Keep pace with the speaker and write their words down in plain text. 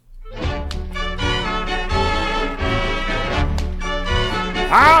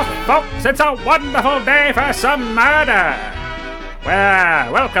Folks, it's a wonderful day for some murder.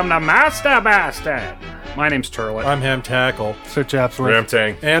 Well, welcome to Master Bastard. My name's Turlet. I'm Ham Tackle. Sir Chapsworth.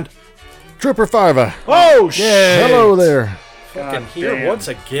 Ramtang. And Trooper Farva. oh shit! Hello there. Fucking here damn. once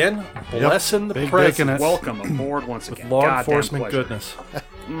again, blessing the Big presence. dick in it. Welcome aboard once again. Law Goddamn enforcement pleasure. goodness.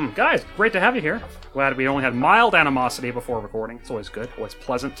 Guys, great to have you here. Glad we only had mild animosity before recording. It's always good, always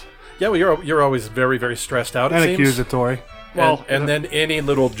pleasant. Yeah, well, you're always very, very stressed out. And it seems. accusatory. Well, and then any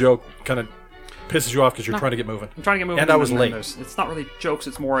little joke kind of pisses you off because you're trying to get moving. I'm trying to get moving. And I was then late. It's not really jokes.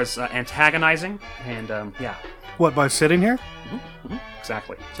 It's more as antagonizing. And yeah, What, by sitting here?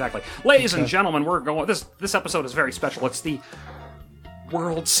 exactly. Ladies and gentlemen, we're going. This episode is very special. It's the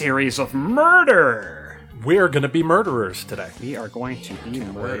World Series of Murder. We're gonna be murderers today. We are going to be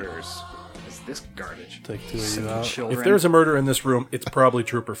murderers. Is this garbage? Take two of you Silly out. children. If there's a murder in this room, it's probably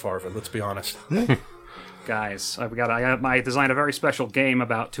Trooper Farva. Let's be honest. Guys, I designed a very special game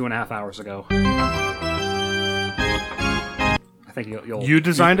about 2.5 hours ago. I think you'll You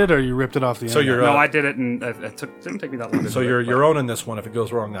designed it, or you ripped it off the So internet? you're No, I did it, and it didn't take me that long. To so do you're it, your own in this one. If it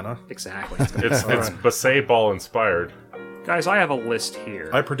goes wrong, then huh? but exactly. It's Basset Ball inspired. Guys, I have a list here.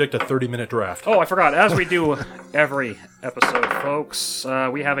 I predict a 30-minute draft. Oh, I forgot. As we do every episode, folks,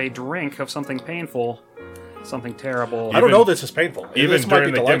 we have a drink of something painful, something terrible. I don't know this is painful. Even this might during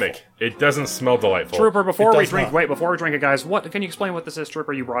be the delightful. gimmick, it doesn't smell delightful. Trooper, before It we does drink, not. before we drink it, guys, can you explain what this is,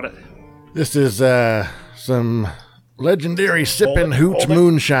 Trooper? You brought it. This is some legendary sipping Hold hoots it.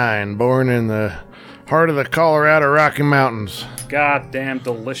 moonshine born in the heart of the Colorado Rocky Mountains. Goddamn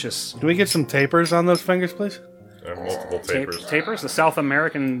delicious. Do we get some tapers on those fingers, please? Multiple tapers. Tapers, the South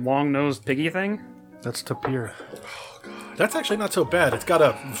American long-nosed piggy thing. That's tapir. That's actually not so bad. It's got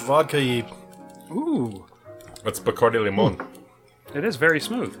a vodka-y... Ooh, That's Bacardi Limon. it is very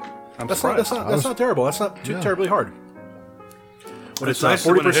smooth. I'm That's surprised. not terrible. That's not too terribly hard. But It's nice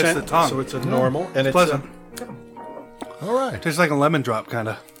when it hits 40%, the tongue. so it's a normal. And it's Pleasant. All right. Tastes like a lemon drop, kind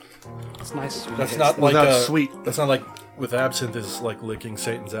of. It's nice. that's not like Without sweet. That's not like with absinthe is like licking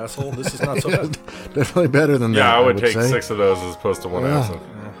Satan's asshole. This is not so bad. Definitely better than that. Yeah, I would take say. 6 of those as opposed to one absinthe.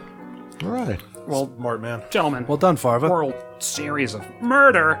 All right. Well, Smart man. gentlemen, Well done, Farva. World Series of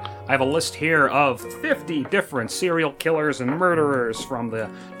Murder. I have a list here of 50 different serial killers and murderers from the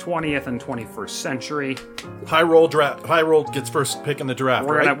 20th and 21st century. High roll draft. High roll gets first pick in the draft.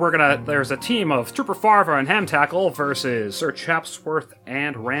 Right? There's a team of Trooper Farva and Ham Tackle versus Sir Chapsworth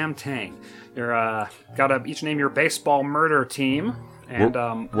and Ramtang. You're gotta each name your baseball murder team, and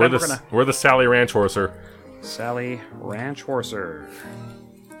We're the Sally Ranch Horser. Sally Ranch Horser.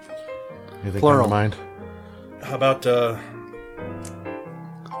 Anything Plural. come to mind? How about the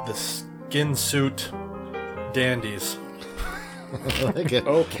skin suit dandies? I like it.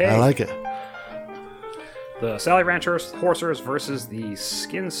 Okay. I like it. The Sally Ranch Horsers versus the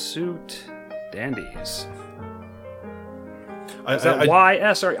Skin Suit Dandies. Is that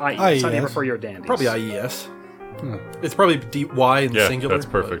YS or IES? How do you IES. prefer your dandies? Probably IES. It's probably DY in Yeah, singular. that's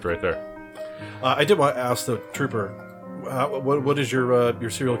perfect right there. I did want to ask the trooper, what is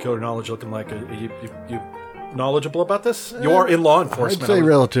your serial killer knowledge looking like? Are you knowledgeable about this? You are in law I'd enforcement. say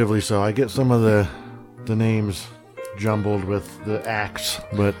relatively so. I get some of the names jumbled with the acts,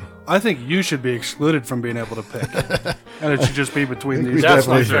 but I think you should be excluded from being able to pick. And it should just be between these. That's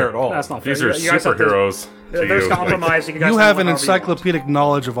not definitely- fair at all. That's not fair. These are You guys have to- superheroes. to There's you. compromise. You, guys You can have do an whatever you want. encyclopedic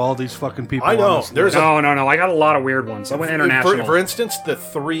knowledge of all these fucking people. I know. on this There's list. No. I got a lot of weird ones. I went international. For instance, the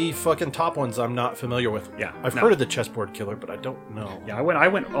 3 fucking top ones I'm not familiar with. Yeah, I've no. heard of the chessboard killer, but I don't know. Yeah, I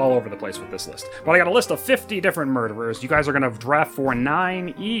went all over the place with this list. But I got a list of 50 different murderers. You guys are going to draft for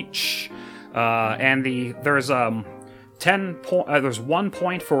 9 each. And there's 1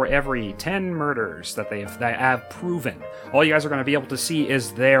 point for every 10 murders that they have proven. All you guys are going to be able to see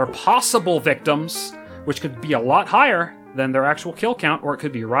is their possible victims, which could be a lot higher than their actual kill count, or it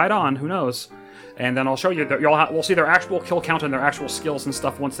could be right on. Who knows? And then I'll show you. We'll see their actual kill count and their actual skills and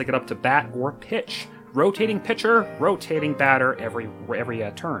stuff once they get up to bat or pitch. Rotating pitcher, rotating batter every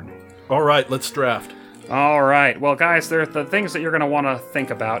turn. All right, let's draft. All right. Well, guys, the things that you're going to want to think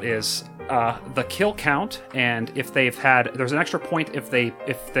about is the kill count, and if there's an extra point if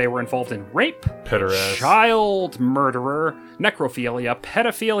they were involved in rape, Pederast. child murderer, necrophilia,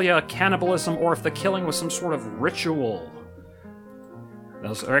 pedophilia, cannibalism, or if the killing was some sort of ritual.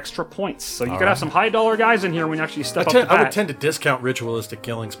 Those are extra points. So you could have some high dollar guys in here when you actually step up to bat. I would tend to discount ritualistic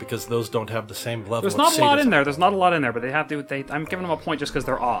killings because those don't have the same level There's of not a lot in sadism. there. There's not a lot in there, but they have to. I'm giving them a point just because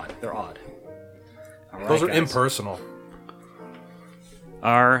they're odd. They're odd. All right, Those are guys. impersonal.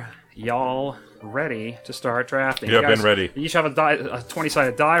 Are y'all ready to start drafting? Yep, You guys been ready. Each have a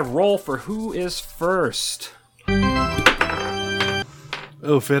 20-sided die. Roll for who is first.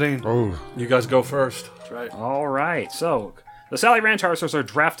 Oh, fitting. Oh, You guys go first. That's right. All right, so the Sally Ranch Harvesters are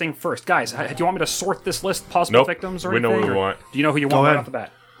drafting first. Guys, do you want me to sort this list, possible Nope. victims, or We know anything? who we or want. Do you know who you want right ahead. off the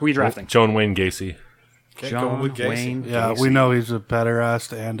bat? Who are you drafting? Joan Wayne Gacy. Okay, John going with Gacy. Wayne. Yeah, Gacy. we know he's a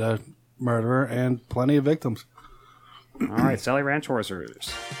pederast and a murderer and plenty of victims. All right, Sally Ranch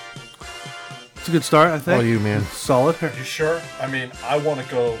Harvesters. It's a good start, I think. all you, man. Solid. You sure? I mean, I want to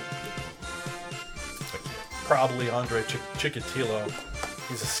go probably Andre Chikatilo.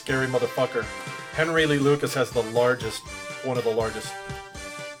 He's a scary motherfucker. Henry Lee Lucas has one of the largest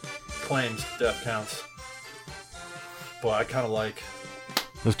claims to death counts. But I kind of like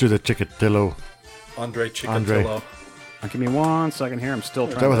Let's do the Chikatilo. Andre Andre. Chikatilo. Give me 1 second here. I'm still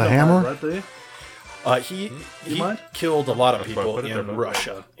Is that trying with to... a hammer? Right there. He killed a lot of people Put it there, in bud.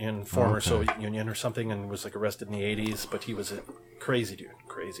 Russia, in former Soviet Union or something, and was like arrested in the 80s. But he was a crazy dude,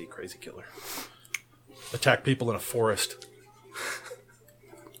 crazy killer. Attacked people in a forest,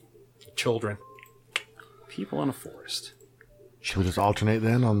 children. People in a forest. Should we just alternate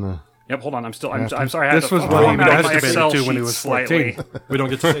then on the... Yep, hold on. I'm sorry. I had This to was what he format my masturbated Excel to when he sheet was slightly. 14. We don't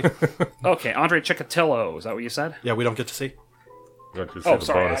get to see. Okay, Andre Chikatilo. Is that what you said? Yeah, we don't get to see. Got to see Oh, the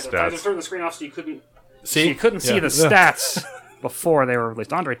sorry. I bonus just stats. turned the screen off so you couldn't See? see Yeah. the stats before they were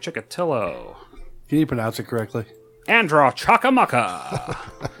released. Andre Chikatilo. Can you pronounce it correctly? Andra Chakamucka.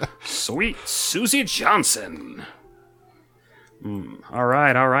 Sweet Susie Johnson. All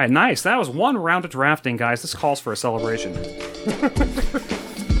right. Nice. That was one round of drafting, guys. This calls for a celebration.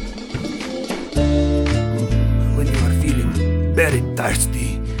 When you are feeling very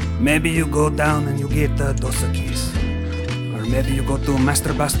thirsty, maybe you go down and you get Dos Equis. Or maybe you go to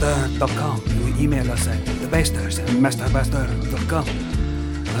masterbuster.com. You email us at thebasters at masterbuster.com.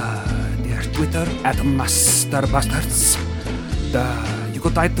 There's Twitter at masterbusters. You go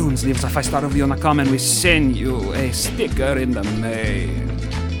to iTunes, leave us a 5-star review on the comment. We send you a sticker in the mail.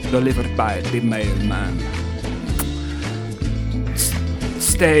 Delivered by the mailman.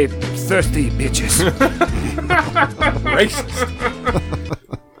 Stay thirsty, bitches. Racist.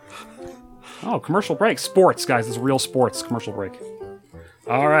 Oh, commercial break. Sports, guys. This is real sports. Commercial break.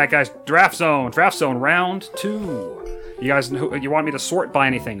 All right, guys. Draft zone. Round 2. You guys, you want me to sort by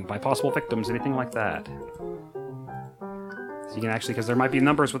anything, by possible victims, anything like that? So you can actually, because there might be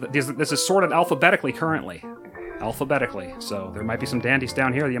numbers with it. This is sorted alphabetically currently. So there might be some dandies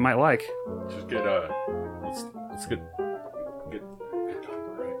down here that you might like. Just get let's get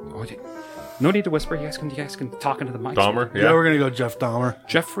Oh, no need to whisper. You guys can talk into the mic. Dahmer. Yeah, Yeah, we're going to go Jeff Dahmer.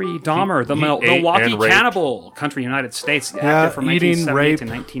 Jeffrey Dahmer, the He ate Milwaukee and raped. cannibal, country United States, Yeah, active from eating, 1978 rape. to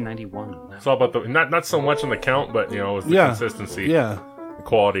 1991. it's all about the not so much on the count, but it was the Yeah. consistency, Yeah. the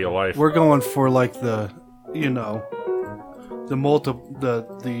quality of life. We're going for like the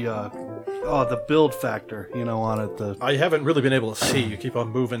build factor, on it. I haven't really been able to see. You keep on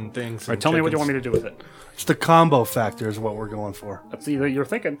moving things. All right, tell me what you want me to do with it. It's the combo factor is what we're going for. That's either you're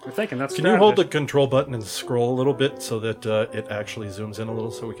thinking. That's Can you hold the control button and scroll a little bit so that it actually zooms in a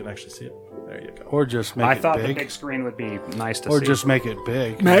little so we can actually see it? There you go. Or just make I it thought big. the big screen would be nice to Or see. just make it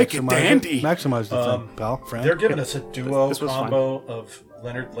big. Make it Maximize dandy. Maximize the thing, pal. Friend. They're giving us a duo This was combo of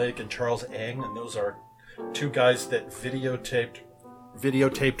Leonard Lake and Charles Eng, and those are two guys that videotaped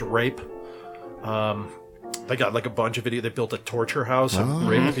rape. They got like a bunch of video. They built a torture house and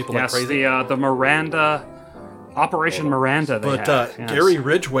raped people like yes, crazy. the Miranda, Operation Miranda. They But had, yes. Gary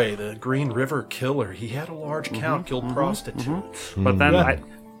Ridgway, the Green River killer, he had a large Mm-hmm, count, killed prostitutes. But then, Yeah.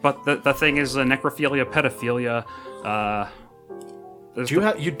 but the thing is, necrophilia, pedophilia.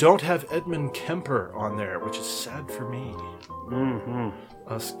 You don't have Edmund Kemper on there, which is sad for me.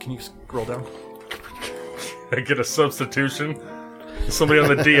 Can you scroll down? Get a substitution. Somebody on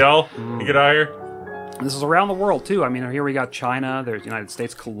the DL. You get out here. This is around the world too. I mean, here we got China, there's United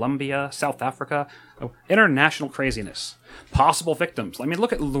States, Colombia, South Africa. Oh, international craziness. Possible victims. I mean,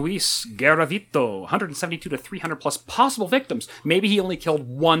 look at Luis Garavito, 172 to 300 plus possible victims. Maybe he only killed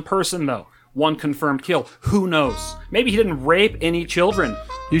one person though. One confirmed kill. Who knows? Maybe he didn't rape any children.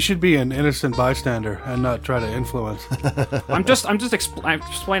 You should be an innocent bystander and not try to influence. I'm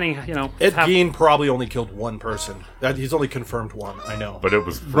explaining. Ed Gein probably only killed one person. He's only confirmed one. I know. But it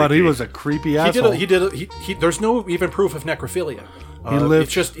was freaky. But he was a creepy asshole. There's no even proof of necrophilia. lived-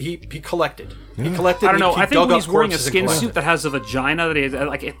 It's just he collected. He collected. I don't know. He I think dug when up he's wearing a corpses and skin collected. suit that has a vagina that is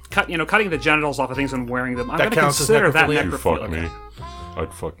cutting the genitals off of things and wearing them. I'm That going to counts as consider that necrophilia? You necrophilia. fuck me.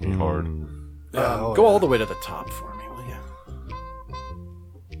 I'd fuck me hard. Go all the way to the top for me, will you?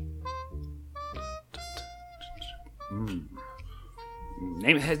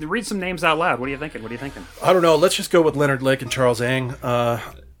 Read some names out loud. What are you thinking? I don't know. Let's just go with Leonard Lake and Charles Eng.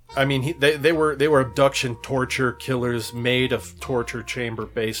 I mean, they were abduction, torture, killers, made of torture chamber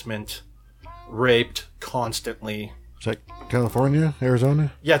basement, raped constantly. Is that California,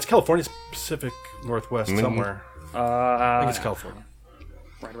 Arizona? Yeah, it's California, Pacific Northwest somewhere. I think it's California.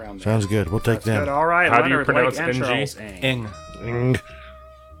 Right around there. Sounds good. We'll take Good. them. All right, How do you Leonard, pronounce Lake, and NG? Charles Eng.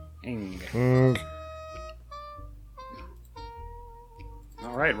 Eng. Eng.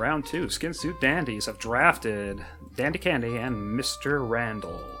 All right, round 2. Skin Suit Dandies have drafted Dandy Candy and Mr.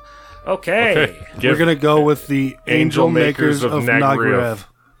 Randall. Okay. We're going to go with the Angel Makers of Nagrev.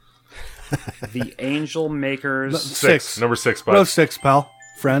 The Angel Makers. 6. Number 6, bud. No, 6, pal.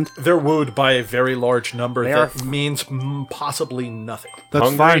 Friend. They're wooed by a very large number They that are- means possibly nothing. That's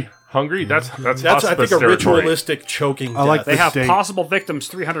Hungry? fine. Hungry? That's That's, I hospice think, a territory. ritualistic choking I like death. They have date. possible victims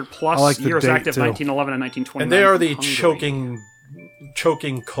 300 plus, I like the years date, active too. 1911 and 1929. And they are the Hungary.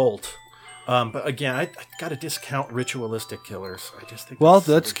 choking cult. But again, I got to discount ritualistic killers. I just think. Well, that's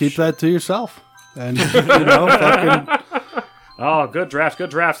let's keep shit. that to yourself. And, fucking... Oh, good draft, good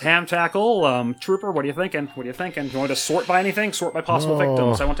draft. Ham Tackle, Trooper, what are you thinking? What are you thinking? Do you want to sort by anything? Sort by possible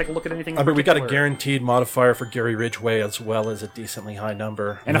victims. I want to take a look at anything. I mean, we got a particular. guaranteed modifier for Gary Ridgway as well as a decently high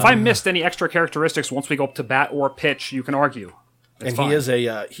number. And if I missed any extra characteristics once we go up to bat or pitch, you can argue. That's and fine. he is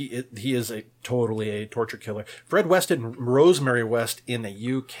a he is a totally a torture killer. Fred West and Rosemary West in the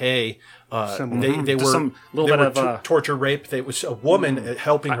UK. They Just were some little they bit were of, torture rape. They was a woman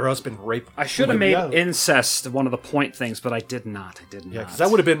helping her husband rape. I should have made incest one of the point things, but I did not. I did not. Yeah, because that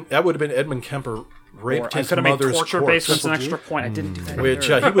would have been Edmund Kemper Or raped I his could have made mother's torture corpse. based as an extra point. I didn't do that. Which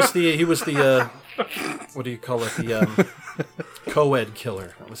either. he was the what do you call it, the co-ed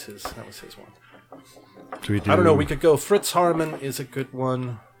killer. That was his one. Do we do, I don't know. We could go. Fritz Harmon is a good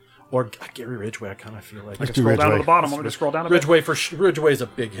one, or Gary Ridgway. I kind of feel like Let's do Scroll down to Ridgway. the bottom. I'm going to scroll down a bit. Ridgway's a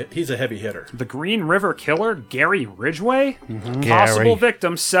big hit. He's a heavy hitter. The Green River Killer, Gary Ridgway. Mm-hmm. Possible Gary.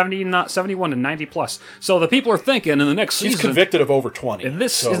 victim, 71 to 90 plus. So the people are thinking in the next He's season. convicted of over 20. In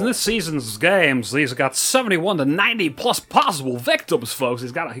this season's games, he's got 71 to 90 plus possible victims, folks.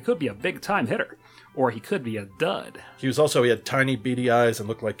 He could be a big time hitter, or he could be a dud. He had tiny beady eyes and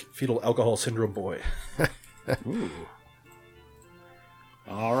looked like fetal alcohol syndrome boy.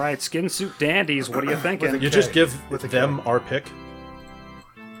 All right, Skin Suit Dandies, what are you thinking? You just give them our pick,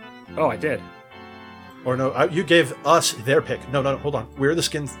 Oh, I did. or no? You gave us their pick. No, hold on. We're the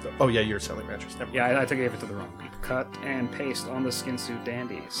skins. Oh yeah, you're selling mattress. Never mind. Yeah, I think I gave it to the wrong people. Cut and paste on the Skin Suit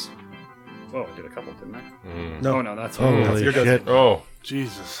Dandies. Whoa, I did a couple, didn't I? No. Oh, no, that's Holy You're good. shit. Oh,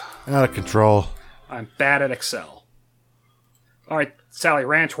 Jesus. Out of control. I'm bad at Excel. All right, Sally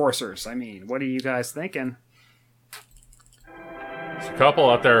Ranch Horsers. I mean, what are you guys thinking? there's a couple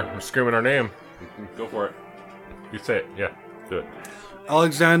out there screaming our name. Go for it. You say it. Yeah, do it.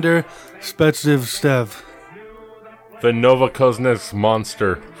 Alexander Spetsivstev. The Novokuznetsk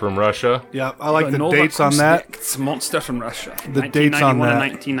monster from Russia. Yeah, I like the dates on that. It's monster from Russia. The dates on 1991 that. and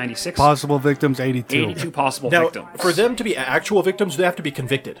 1996. Possible victims, 82. 82 possible Now, victims. for them to be actual victims, they have to be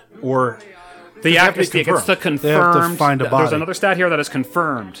convicted, or The have act to is be the, it's the confirmed. They have to confirmed. find a There's body. another stat here that is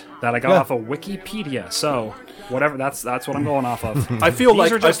confirmed that I got Yeah. off of Wikipedia. So whatever, that's what I'm going off of. I feel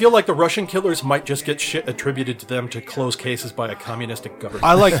These are like just- the Russian killers might just get shit attributed to them to close cases by a communistic government.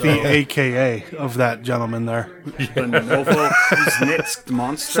 I like the AKA of that gentleman there. the Novokuznetsk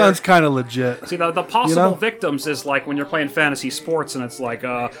monster. Sounds kind of legit. See, the possible You know? victims is like when you're playing fantasy sports and it's like,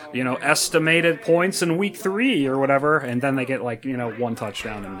 estimated points in week 3 or whatever, and then they get like, one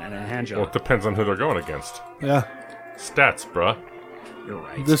touchdown and a hand Well, job. it depends on who they're going against. Yeah. Stats, bruh. You're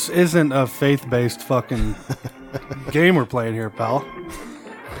right. This isn't a faith-based fucking game we're playing here, pal.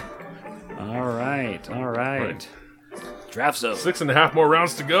 All right. Draft zone. 6.5 more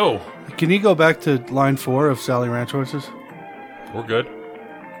rounds to go. Can you go back to line 4 of Sally Ranch Horses? We're good.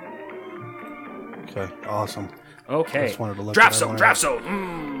 Okay, awesome. Okay. Just wanted to look Draft at zone. it. Draft zone.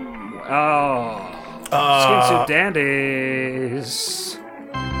 Skin Suit Dandies.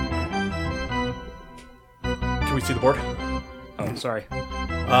 Can we see the board? Oh, sorry.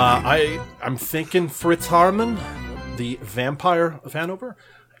 I'm thinking Fritz Harmon, the Vampire of Hanover.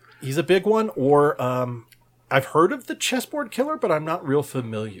 He's a big one. Or I've heard of the Chessboard Killer, but I'm not real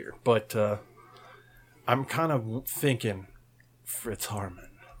familiar. But I'm kind of thinking Fritz Harmon.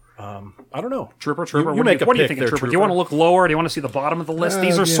 I don't know. Trooper. You what make do a what do you pick think, there, Trooper? Do you Trooper. want to look lower? Do you want to see the bottom of the list?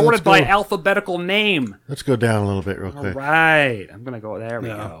 These are yeah, sorted let's by go. alphabetical name. Let's go down a little bit real quick. Right. I'm going to go. There we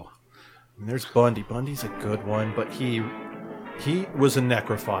Yeah. go. And there's Bundy. Bundy's a good one, but he was a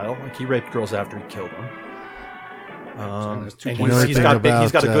necrophile. Like he raped girls after he killed them. There's 2 And points. know he's anything got a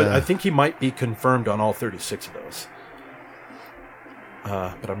good. about, I think he might be confirmed on all 36 of those.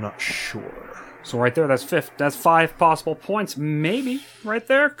 But I'm not sure. So right there, that's 5 possible points. Maybe right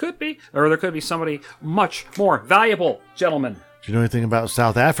there could be, or there could be somebody much more valuable, gentlemen. Do you know anything about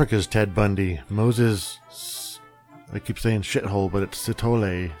South Africa's Ted Bundy? Moses. I keep saying shithole, but it's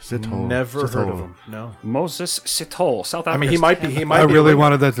Sithole. Never heard of him. No. Moses Sithole, South Africa. I mean, he might be. I really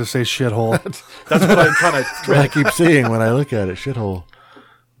wanted that to say shithole. That's what I'm kind of. That's what I keep seeing when I look at it. Shithole.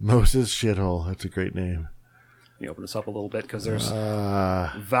 Moses Shithole. That's a great name. Let me open this up a little bit because there's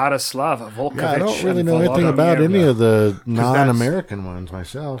Vladislav Volkovich. Yeah, I don't really and know anything Volodymyr. about any of the non-American ones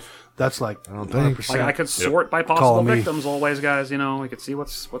myself. That's like I don't think. 100%. Like I could sort by Call possible me. victims always, guys. You know, we could see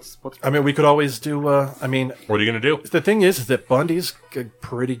what's. I mean, we could always do. I mean, What are you going to do? the thing is that Bundy's a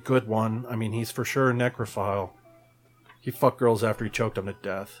pretty good one. I mean, he's for sure a necrophile. He fucked girls after he choked them to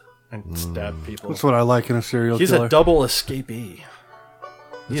death and stabbed people. That's what I like in a serial He's killer. a double escapee.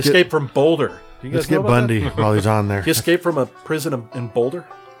 He escaped from Boulder. Do you Let's guys know get about Bundy while he's on there. that? He escaped from a prison in Boulder.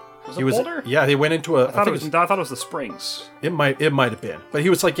 Was He it was Boulder? yeah. He went into a. I thought it was the Springs. It might have been, but he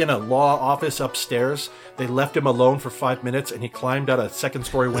was like in a law office upstairs. They left him alone for 5 minutes, and he climbed out a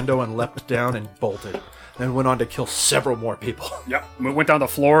second-story window and leapt down and bolted. Then went on to kill several more people. Yep. We went down to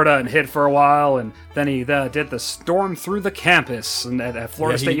Florida and hid for a while, and then he did the storm through the campus and at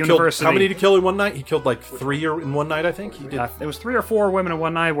Florida State killed, University. how many did he kill in one night? He killed like 3 in one night, I think. He did. It was 3 or 4 women in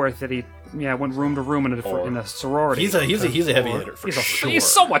one night where that he went room to room in a sorority. He's a heavy hitter for sure. He's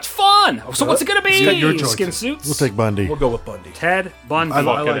so much fun. So what's it gonna be? got your choice. Skin suits. We'll take Bundy. We'll go with Bundy. Ted Bundy. I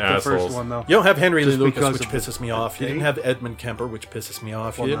Fucking like the assholes. first one though. You don't have Henry Lee Just Lucas, because which of the pisses me off. You didn't have Edmund Kemper, which pisses me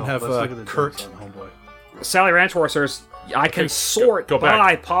off. You Well, didn't no, have let's look at the Kurt. dates on Homeboy. Sally Ranch Horsers. I can sort go back.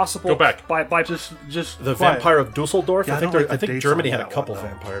 by possible. Go back. By Just The quiet. Vampire of Dusseldorf. Yeah, I think I don't like I the think dates Germany on had a that couple one, though.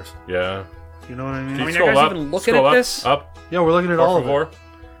 vampires. Yeah. You know what I mean? I mean, are Scroll you guys up. even looking Scroll at up. this? Up. Yeah, we're looking at all of it. 4.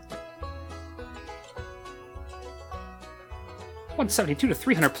 172 to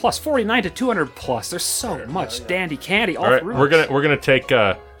 300 plus, 49 to 200 plus. There's so much dandy candy all All right, through. we're this. gonna take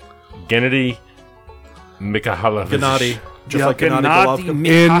Gennady Mikhailovich. Gennady. Just Yeah, like Gennady Gennady Golovkin.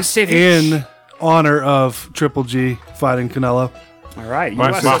 Mikhailovich. In honor of Triple G fighting Canelo. All right,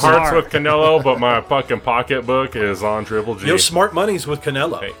 My USSR. heart's with Canelo, but my fucking pocketbook is on Triple G. You know, smart money's with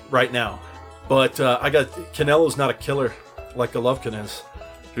Canelo Hey. right now. But I got Canelo's not a killer like Golovkin is.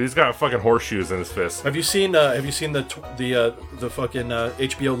 He's got fucking horseshoes in his fist. Have you seen the fucking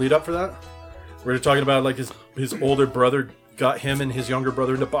HBO lead up for that? Where they're talking about like his older brother got him and his younger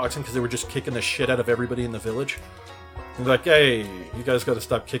brother into boxing because they were just kicking the shit out of everybody in the village. And they're like, hey, you guys got to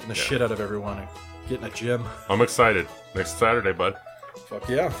stop kicking the shit out of everyone and get in a gym. I'm excited. Next Saturday, bud. Fuck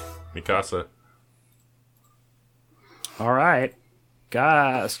yeah. Mikasa. All right,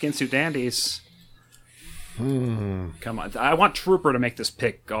 guys, skin suit dandies. Come on, I want Trooper to make this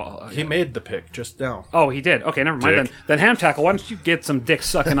pick. He made the pick just now. Oh, he did. Okay, never mind. Dick. Then Ham Tackle, why don't you get some dick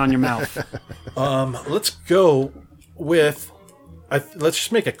sucking on your mouth? Let's go with. Let's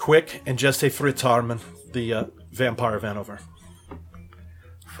just make it quick and just say Fritz Harman, the Vampire of Hanover.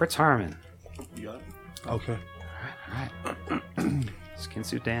 Fritz Harman. Okay. All right. Skin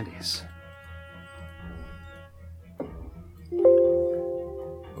suit dandies.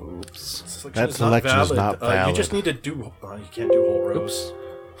 Oops. That selection is not You valid. just need to do. You can't do whole rows.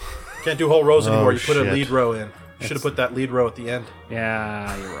 Can't do whole rows anymore. You put a shit. lead row in. Should have put that lead row at the end.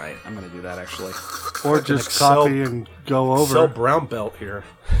 Yeah, you're right. I'm gonna do that actually. Or just Excel- copy and go over. Sell brown belt here.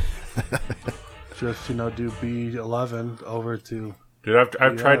 Just, do B11 over to... Dude,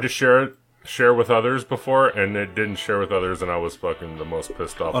 I've tried to share with others before, and it didn't share with others, and I was fucking the most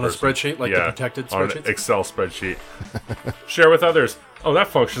pissed off On a person. spreadsheet, like the protected on an spreadsheets? Excel spreadsheet. Share with others. Oh, that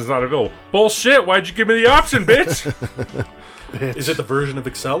function's not available. Bullshit! Why'd you give me the option, bitch? Is it the version of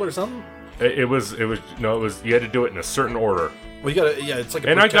Excel or something? it was. You had to do it in a certain order, Well, you gotta. Yeah, it's like.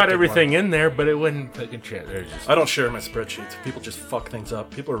 and I got protected everything one. in there, but it wouldn't fucking share. I don't share my spreadsheets. People just fuck things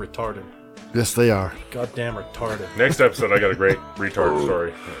up. People are retarded. Yes, they are. Goddamn retarded. Next episode, I got a great retard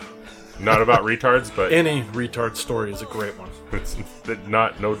story. Not about retards, but Any retard story is a great one. it's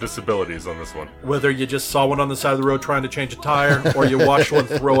no disabilities on this one. Whether you just saw one on the side of the road trying to change a tire, or you watched one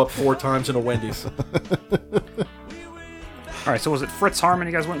throw up 4 times in a Wendy's. All right, so was it Fritz Harman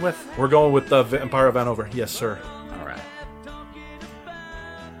you guys went with? We're going with the Vampire of Hanover. Yes, sir. All right.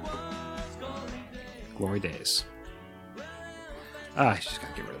 Glory days. I just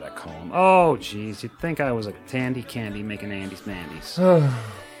gotta get rid of that column. Oh, jeez, you'd think I was a Tandy Candy making Andy's Mandy's.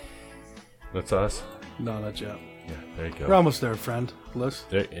 That's us. No, not yet. Yeah, there you We're go. almost there, friend. Liz.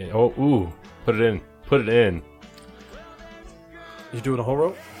 Ooh, put it in. Put it in. You doing a whole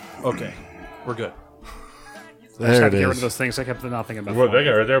row? Okay, we're good. I just There had it to get rid of is. those things. I kept not thinking about. What they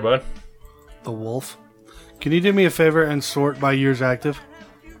got right there, bud? The wolf. Can you do me a favor and sort by years active?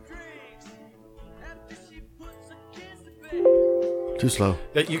 Too slow.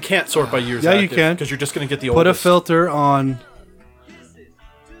 That you can't sort by years. Yeah, you can. because you're just going to get the Put a oldest. filter on.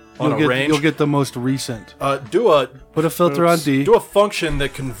 On a range? You'll get the most recent. Put a filter on D. Do a function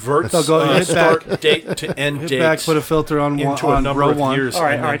that converts So go hit start back. date to end Hit date back. Put a filter on one into a on number row of 1. years. All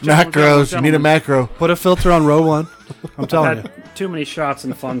right, and all right. then- Macros. You need a macro. Put a filter on row 1. I'm telling you. Had too many shots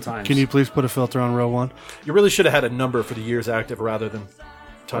in fun times. Can you please put a filter on row 1? You really should have had a number for the years active rather than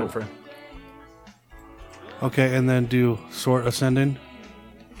time frame. Okay, and then do sort ascending.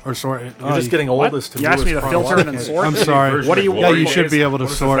 Or sort. You're just getting What? oldest to You asked me newest to filter and then chronologically. sort. I'm sorry. What do you Yeah, want? you should be able to What does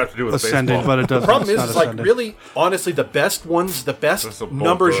this sort have to do with ascending, baseball? but it doesn't. The problem it's is, not like, ascending. really, honestly, the best ones, the That's best a bolt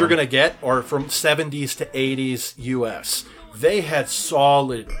numbers you're throw. going to get are from 70s to 80s US. They had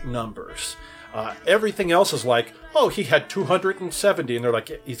solid numbers. Everything else is like, oh, he had 270, and they're like,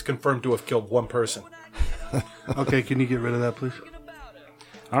 he's confirmed to have killed one person. Okay, can you get rid of that, please?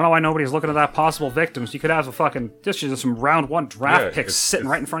 I don't know why nobody's looking at that possible victims. You could have a fucking just some round 1 draft Yeah, picks it's- sitting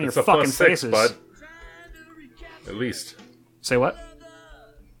right in front of it's your a plus fucking 6, faces. bud. At least. Say what?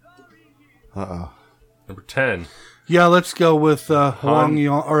 Number 10. Yeah, let's go with Huang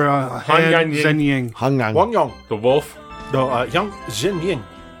Yong or Han Yanyin. Zenying. Hangang. Wang Yong. The Wolf. No, Yang Zhenyin.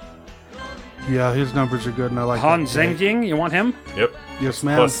 Yeah, his numbers are good, and I like Han that. Zhengying, you want him? Yep. Yes,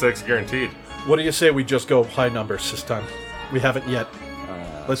 ma'am. Plus 6 guaranteed. What do you say we just go high numbers this time? We haven't yet.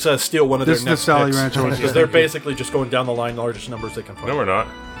 Let's steal one of This their is next the Sally picks. Rancher one. Because they're basically just going down the line, the largest numbers they can find. No, we're not.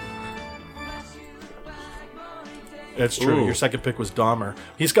 It's true. Ooh. Your second pick was Dahmer.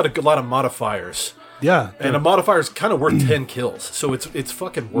 He's got a lot of modifiers. Yeah, And a modifier is kind of worth 10 kills. So it's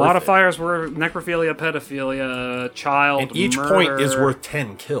fucking worth Modifiers were necrophilia, pedophilia, child, it. And each murder. point is worth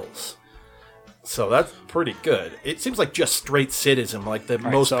 10 kills. So that's pretty good. It seems like just straight sadism, like the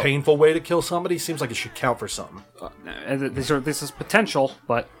most so- painful way to kill somebody, seems like it should count for something. This is potential,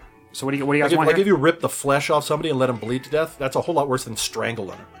 but so what do you guys Like want if here? you rip the flesh off somebody and let them bleed to death, that's a whole lot worse than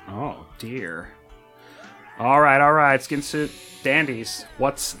strangling them. Oh dear. All right, skin suit dandies.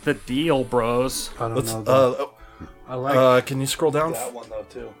 What's the deal, bros? I don't Let's, know. I like can you scroll down? that one though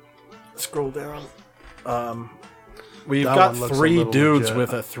too. Scroll down. We've That got one looks a 3 little dudes legit.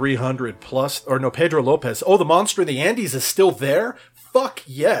 with a 300 plus, or no, Pedro Lopez. Oh, the monster of the Andes is still there? Fuck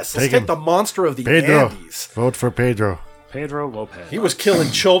yes. Let's Take take him. the monster of the Pedro. Andes. Vote for Pedro. Pedro Lopez. He was killing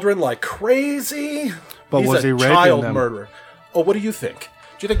children like crazy. But He's was a he raping child them? murderer. Oh, what do you think?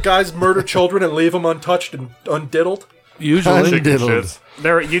 Do you think guys murder children and leave them untouched and undiddled? Usually, Chicken Diddled.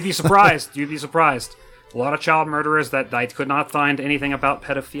 shits. You'd be surprised. You'd be surprised. A lot of child murderers that I could not find anything about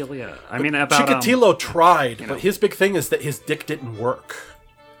pedophilia. I mean, about Chikatilo tried, but his big thing is that his dick didn't work.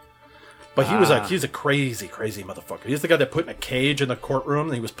 But he was he's a crazy, crazy motherfucker. He's the guy that put in a cage in the courtroom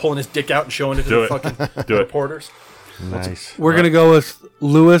and he was pulling his dick out and showing it to Do the it. fucking Do it. reporters. Nice. we're gonna go with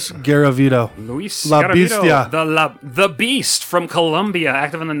Luis Garavito. Luis La Garavito, Bestia. the Beast from Colombia,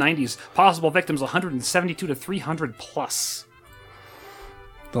 active in the 90s. Possible victims 172 to 300 plus.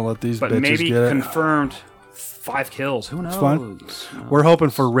 Don't let these But bitches maybe get it. confirmed 5 kills. Who knows? fine. We're hoping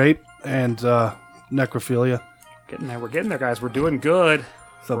for rape and necrophilia. Getting there. We're getting there, guys. We're doing good.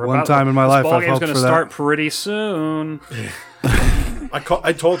 The We're one about- time in my this life ball I've game's hoped gonna for that. start pretty soon.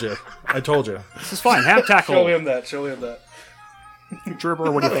 I told you. I told you. This is fine. Ham tackle. him that. Show him that. Dribber,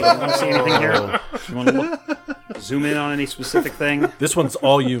 what do you think? You want to see anything here? You want to look, zoom in on any specific thing? This one's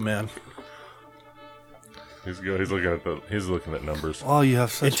all you, man. He's good. He's looking at numbers. Oh, you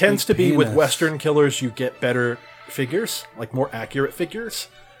have such It tends to big be with penis. Western killers, you get better figures, like more accurate figures.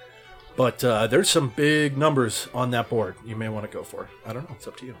 But there's some big numbers on that board you may want to go for. I don't know. It's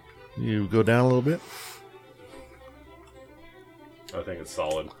up to you. You go down a little bit. I think it's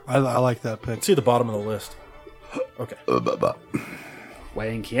solid. I like that pick. See the bottom of the list. Okay.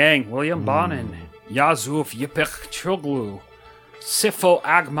 Wang Qiang, William Bonin, Yazuf Yipik Chuglu, Sifo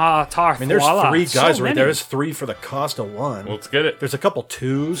Agma Tarthwala. I mean, there's 3 guys So right many. there. There's 3 for the cost of 1. Let's get it. There's a couple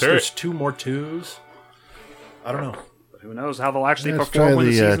 2s. Sure. There's 2 more 2s. I don't know. Who knows how they'll actually Let's perform try when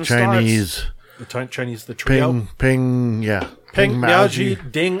the the season Chinese The Chinese, the trio. Ping, yeah. Peng Maoji.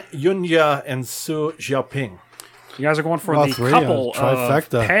 Miaoji, Ding Yunya, and Su Xiaoping. starts. You guys are going for Wow, the 3, couple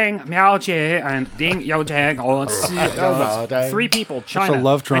trifecta. of Peng Miaojie and Ding Yaojie. 3 people, China, a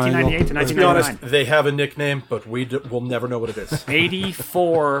love triangle. 1998 to Let's be honest, 1999. they have a nickname, but we'll never know what it is.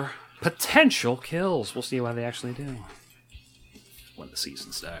 84 potential kills. We'll see how they actually do when the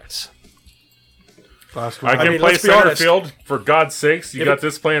season starts. I can mean, play let's be center honest. field. For God's sakes, you If got it-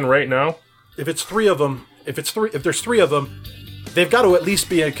 this playing right now? If it's 3 of them, if there's 3 of them, they've got to at least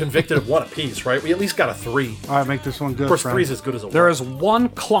be convicted of 1 apiece, right? We at least got a 3. All right, make this one good. Of course, friend. 3 is as good as a 1. There is one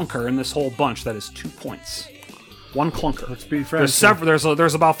clunker in this whole bunch that is 2 points. One clunker. Let's be There's friends. several.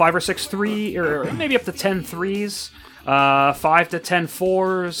 There's about 5 or 6 3, or maybe up to 10 threes. 5 to 10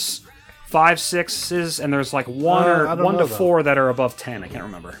 4s, 5 6s, and there's like one I don't to know, 4 that are above 10. I can't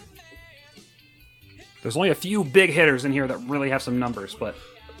remember. There's only a few big hitters in here that really have some numbers, but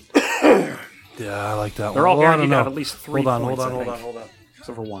Yeah, I like that they're one. all Well, I guaranteed don't to know. have at least 3 Hold on, points. hold on, I hold think. on, hold on.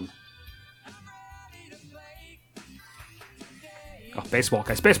 Except for one. Oh, baseball,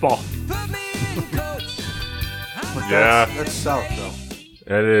 guys, baseball. Yeah, That's south,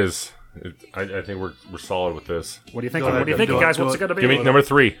 though. it is. I think we're solid with this. What are you thinking? ahead, What are you do thinking, it, guys? do What's it. it gonna be? Give me number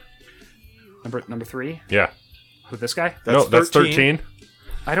 3. Number 3. Yeah. Who? This guy? No, that's 13.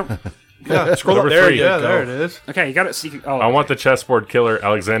 I don't. Yeah, Scroll Number up there. 3. You yeah, go. there it is. Okay, you got it. See, oh, I want the chessboard killer,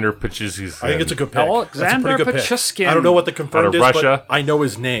 Alexander Pachizis. I think it's a good pick. That's a Alexander pretty good pick. Pachuskin. I don't know what the confirmed Out of is, Russia. but I know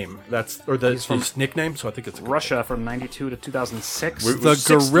his name. That's his from nickname, so I think it's a good Russia from 92 to 2006. The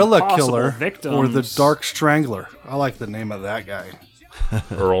 60 Gorilla possible Killer victims. or the Dark Strangler. I like the name of that guy.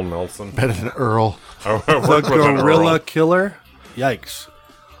 Earl Nelson. Better than Earl. I worked The with an Gorilla Earl Killer? Yikes.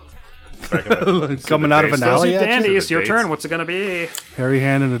 back in the- Coming out of an days, though. alley Susie at you? Dandy, it's your Dates. turn. What's it gonna be? Hairy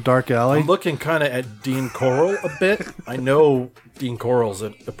hand in a dark alley? I'm looking kind of at Dean Coral a bit. I know Dean Coral's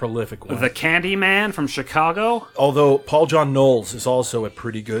a prolific one. The Candy Man from Chicago. Although Paul John Knowles is also a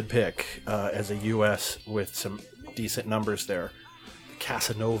pretty good pick as a U.S. with some decent numbers there. The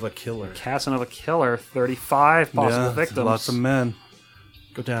Casanova Killer. Casanova Killer, 35 possible yeah, victims. lots of men.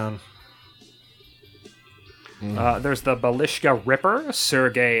 Go down. There's the Balishka Ripper,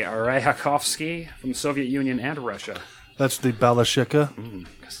 Sergei Ryakovsky from Soviet Union and Russia. That's the Balashika.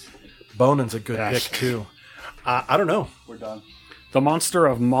 Bonin's a good Gosh. pick too. I don't know. We're done. The Monster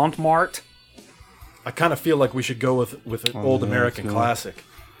of Montmartre. I kind of feel like we should go with an old yeah, American that's good. classic.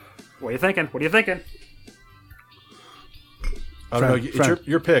 What are you thinking? What are you thinking? I don't know. Friend, It's friend.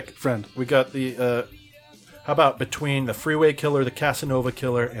 your pick. Friend. We got the. How about between the Freeway Killer, the Casanova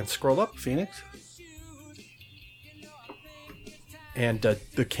Killer, and scroll up, Phoenix? and the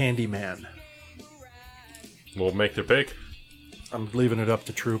Candyman. We'll make the pick. I'm leaving it up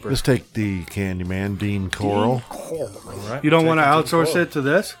to Trooper. Let's take the Candyman, Dean Coral. All right, You don't we'll want to take Dean outsource Coral. it to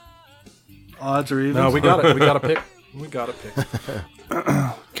this? Odds or evens? No, we got it. We got to pick. We got to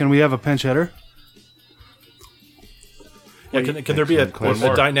pick. Can we have a pinch hitter? Yeah, can there be a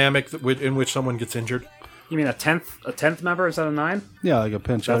Excellent dynamic in which someone gets injured? You mean a 10th member instead of 9? Yeah, like a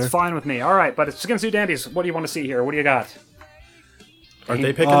pinch That's hitter. fine with me. All right, but it's against you dandies. What do you want to see here? What do you got? Are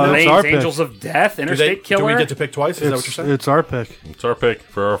they picking That's this? Lane's our pick. Angels of Death, Do, Interstate Killer. do we get to pick twice? Is that what you're It's, saying? it's our pick. It's our pick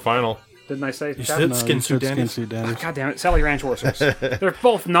for our final. Didn't I say? You that? said No, Skin you Suit said Skin Dandies. Suit Dandies. God damn it, Sally Ranch Horsers. They're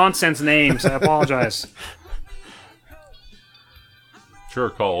both nonsense names. I apologize. Sure,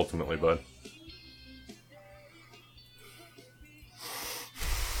 call ultimately, bud.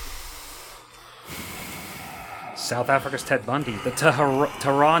 South Africa's Ted Bundy, the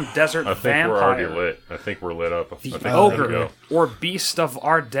Tehran Desert I think Vampire, we're already lit. I think we're lit up. I the think we're good to Ogre, go. or Beast of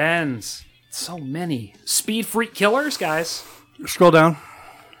Ardennes. So many. Speed Freak Killers, guys. Scroll down.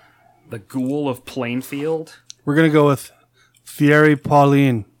 The Ghoul of Plainfield. We're going to go with Thierry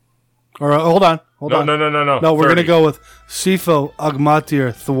Pauline. Or hold on. Hold No, on. no, no, no, no. No, we're going to 30. go with Sifo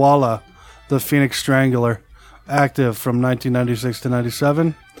Agmatir Thwala, the Phoenix Strangler, active from 1996 to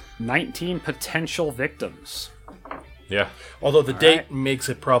 97. 19 potential victims. Yeah. Although the date makes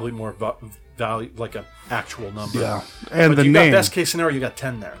it probably more value, like an actual number. Yeah. And But the you name. got best case scenario, you got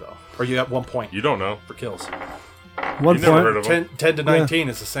 10 there though, or you got 1 point You don't know. for kills. 1 You never heard point. of them. 10 to 19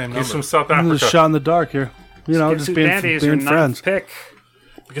 is the same He's number from South This is a Africa. shot in the dark here. You know, Skin just Suit being, Dandies, your being ninth friends. pick.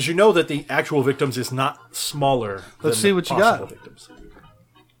 because you know that the actual victims is not smaller. Let's than see the what you possible got. Victims.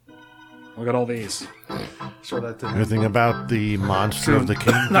 Look at all these. So that didn't. Anything about the monster of the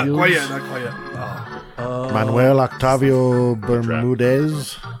Not quite yet. King? Not quite yet. Manuel Octavio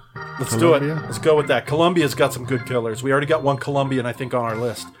Bermudez. Let's do it. Colombia? Let's go with that. Colombia's got some good killers. We already got one Colombian, I think, on our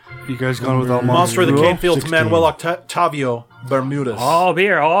list. You guys going with El Monster of the Monstruo? Cane Fields, 16. Manuel Octavio Bermudez. Oh,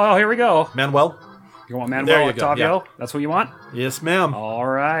 beer. Oh, here we go. Manuel? You want There Manuel you go, Octavio? yeah. That's what you want? Yes, ma'am. All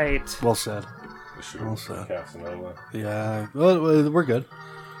right. Well said. We should Well said. Casanova. Yeah. Well, we're good.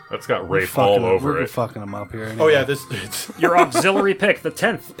 That's got We're Rafe all over we're it. fucking them up here. Oh, yeah, anyway. it's Your auxiliary pick, the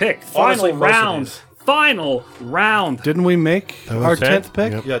 10th pick. Honestly, Final most of round. these. Final round. Didn't we make was our 10? 10th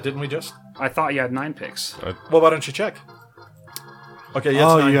pick? Yep. Yeah, didn't we just? I thought you had 9 picks. Well, why don't you check? Okay, yeah,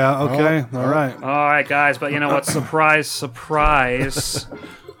 it's Oh, 9. yeah. Okay. All right. All right, guys, but you know what? Surprise, surprise.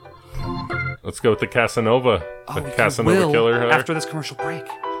 Let's go with the Casanova. The Casanova Will killer. Heather. after this commercial break.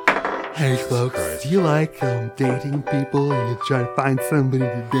 Hey folks, do you like dating people and you try to find somebody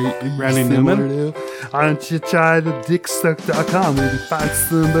to date that you're Randy similar Newman? to? Why don't you try the dicksuck.com where you find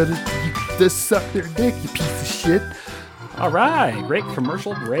somebody to suck their dick, you piece of shit. All right, great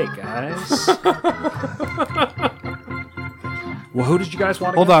commercial break, guys. Well, who did you guys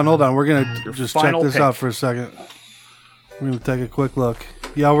want to Hold get? on. We're gonna Your just check final this pick. out for a second. We're gonna take a quick look.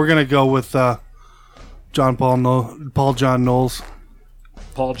 Yeah, we're gonna go with Paul John Knowles.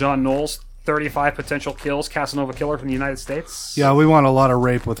 Paul John Knowles, 35 potential kills, Casanova killer from the United States. Yeah, we want a lot of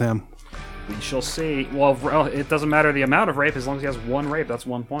rape with him. We shall see. Well, it doesn't matter the amount of rape as long as he has one rape. That's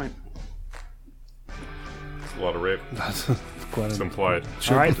 1 point. It's a lot of rape. That's quite It's a, implied.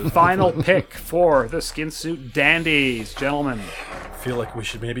 All right, final pick for the Skin Suit Dandies, gentlemen. I feel like we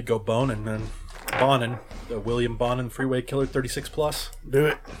should maybe go Bonin and Bonin, the William Bonin Freeway Killer 36 plus. Do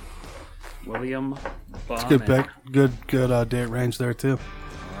it. William Bonin. good pick. Good date range there too.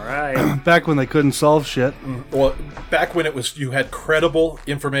 All right. Back when they couldn't solve shit. Well, back when it was you had credible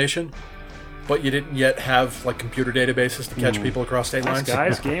information, but you didn't yet have like computer databases to catch people across state lines.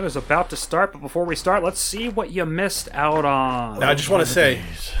 Guys, game is about to start, but before we start, let's see what you missed out on. Now, I just want to say,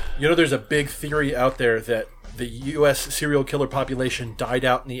 there's a big theory out there that the U.S. serial killer population died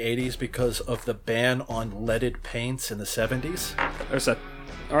out in the 80s because of the ban on leaded paints in the 70s. There's a.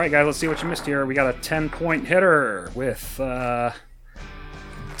 All right, guys, let's see what you missed here. We got a 10-point hitter with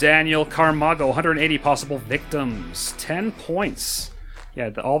Daniel Carmago, 180 possible victims, 10 points. Yeah,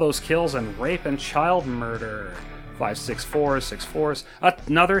 all those kills and rape and child murder. 5, 6, 4s, 6 4s.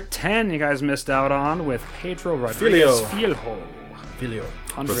 Another 10 you guys missed out on with Pedro Rodriguez Filho. Filio.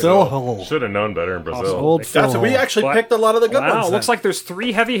 100. Phil. Should have known better in Brazil. Old That's Phil. we actually But- picked a lot of the good Wow, ones. then. looks like there's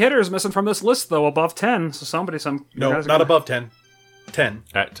 3 heavy hitters missing from this list, though, above 10. So you no, guys are not gonna- above 10. 10.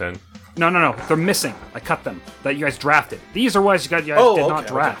 At 10. No. They're missing. I cut them. That you guys drafted. These are ones you guys did okay, not okay.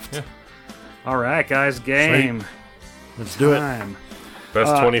 draft. All right, guys, game. Let's do it. Time.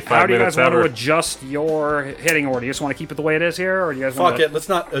 Best 25 How do you minutes guys want ever. to adjust your hitting order? You just want to keep it the way it is here, or do you guys want Fuck it. Let's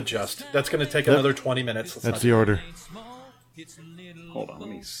not adjust. That's going to take another 20 minutes. Let's That's not the order. Hold on, let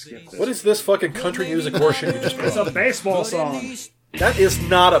me skip this. What is this fucking country music horseshit you just put It's on? a baseball song. That is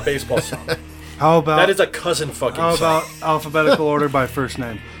not a baseball song. How about That is a cousin fucking how song. about alphabetical order by first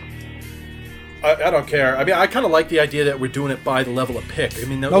name? I don't care. I mean, I kind of like the idea that we're doing it by the level of pick. I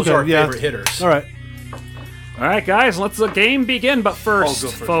mean, those are our favorite hitters. All right. All right, guys, let's the game begin. But first,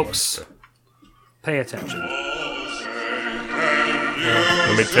 I'll go first. folks, pay attention. Let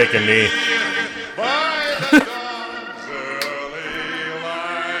me take a knee.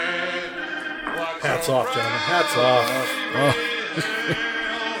 Hats off, gentlemen. Hats off.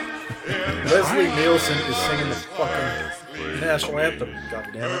 Leslie Nielsen is singing the fucking national anthem. God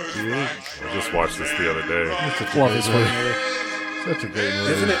damn it. I just watched this the other day. Love this movie. Such a great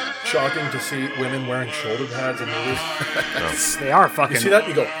movie. Isn't it shocking to see women wearing shoulder pads in movies? They are fucking. You see that and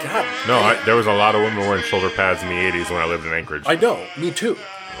you go, God. No, there was a lot of women wearing shoulder pads in the 80s when I lived in Anchorage. I know. Me too.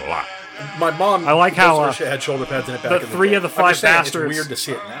 A lot. My mom I like how, most of her shit had shoulder pads in it back the in the three day. of the I'm five just saying, bastards- It's weird to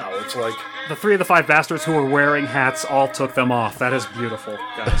see it now. It's like, The 3 of the 5 bastards who were wearing hats all took them off. That is beautiful,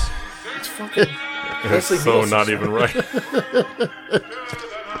 guys. it's fucking It's Leslie so Nielsen. not even right.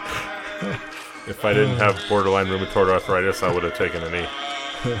 If I didn't have borderline rheumatoid arthritis, I would have taken a knee.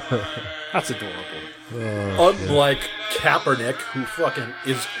 That's adorable. Unlike Kaepernick, who fucking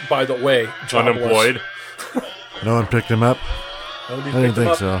is, by the way, jobless. Unemployed. No one picked him up? Nobody I didn't picked him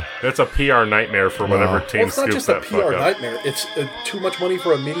think up. so. That's a PR nightmare for whatever Wow. team Well, it's not scoops just a that PR fuck up. nightmare. It's too much money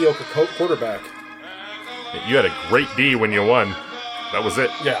for a mediocre quarterback. You had a great D when you won. That was it.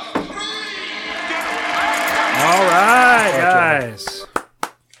 Yeah. All right, guys.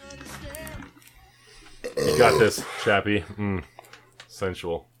 You got this, Chappie.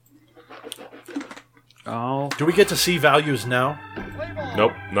 Sensual. Oh, Do we get to see values now?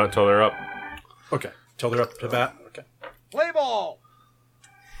 Nope, not until they're up. Okay. Till they're up to bat. Okay. all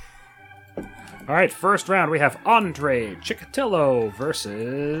right. First round, we have Andre Chikatilo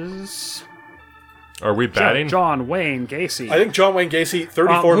versus Are we batting? John Wayne Gacy. I think John Wayne Gacy,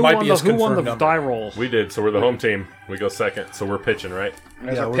 34 who might won be the, his who won confirmed the number. die roll? We did, so we're the home team. We go second, so we're pitching, right?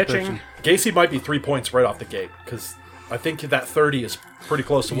 As Yeah, our we're pitching. Gacy might be 3 points right off the gate because I think that 30 is pretty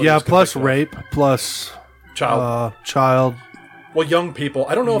close to what Yeah, he's plus convicted of. rape, plus Child. child. Well, young people.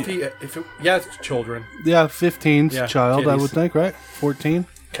 I don't know if it's children Yeah, 15's Yeah, child, I kiddies. would think, right? 14.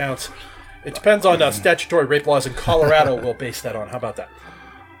 counts. It depends on statutory rape laws in Colorado. We'll base that on. How about that?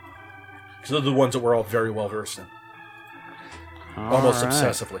 Because those are the ones that we're all very well versed in, almost right.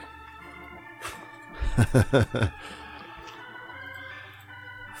 obsessively.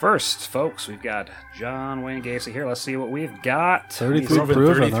 First, folks, we've got John Wayne Gacy here. Let's see what we've got. 33 Proven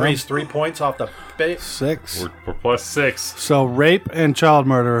proven, 33 huh? is 3 points off the base. 6. We're plus 6. So rape and child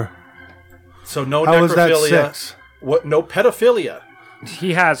murder. So no How was that necrophilia. 6? What? No pedophilia.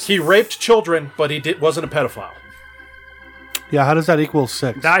 He has He raped children, but he wasn't a pedophile. Yeah, how does that equal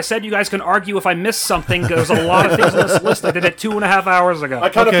 6? I said you guys can argue if I missed something. There's a lot of things on this list. I did it 2.5 hours ago. I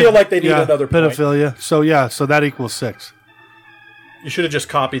kind of feel like they need another point. pedophilia. So that equals 6. You should have just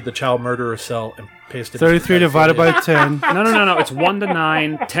copied the child murderer cell and pasted 33 it. divided by 10. No. It's 1 to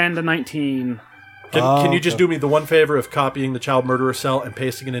 9, 10 to 19. Can you just do me the one favor of copying the child murderer cell and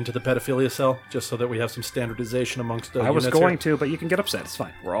pasting it into the pedophilia cell, just so that we have some standardization amongst the I was units going here? to, but you can get upset. It's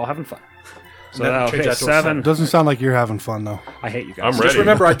fine. We're all having fun. So, Then change okay, that to a 7. Doesn't sound like you're having fun, though. I hate you guys. I'm Just ready.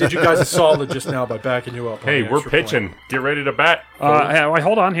 remember, I did you guys a solid just now by backing you up. on Hey, the we're extra point. pitching. Get ready to bat. Wait,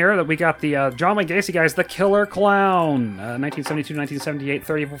 hold on here. That we got the John Wayne Gacy guys, the Killer Clown, 1972, 1978,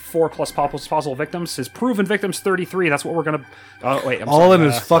 34 plus possible victims. His proven victims 33. That's what we're gonna. Oh wait, I'm All sorry. in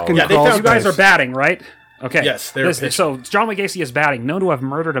his fucking Yeah, they crawl found- You guys are space. batting, right? Okay. Yes, they're pitching. So John Wayne Gacy is batting, known to have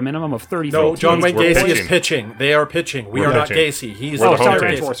murdered a minimum of 33. No, John Wayne We're Gacy is pitching. pitching. They are pitching. We We're are not pitching. Gacy. He's We're Oh, the home sorry, team.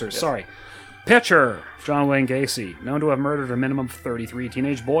 Transforcers. Sorry. Pitcher, John Wayne Gacy, known to have murdered a minimum of 33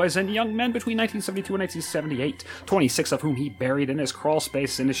 teenage boys and young men between 1972 and 1978, 26 of whom he buried in his crawl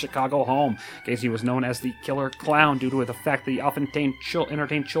space in his Chicago home. Gacy was known as the Killer Clown due to the fact that he often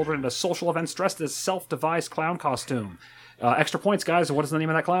entertained children at social events dressed as self-devised clown costume. Extra points, guys. What is the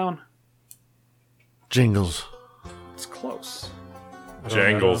name of that clown? Jingles. It's close.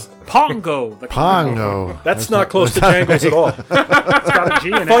 Jangles. Pongo. The Pongo. That's not close to Jangles at all. It's got a G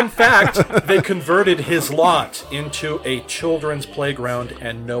in it. Fun fact, they converted his lot into a children's playground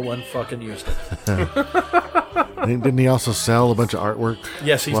and no one fucking used it. Didn't he also sell a bunch of artwork?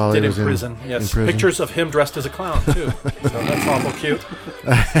 Yes, he while did in was prison. Yes, in prison? pictures of him dressed as a clown, too. So that's awful cute.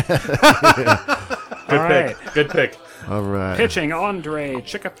 Good All right. pick. Good pick. All right. Pitching, Andre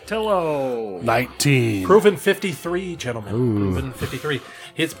Chikatilo. 19. Proven 53, gentlemen. Proven 53.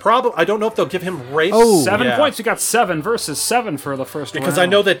 His problem, I don't know if they'll give him race. Oh. 7 Yeah. points. You got 7 versus 7 for the first Because round.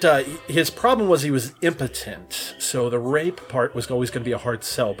 I know that his problem was he was impotent, so the rape part was always going to be a hard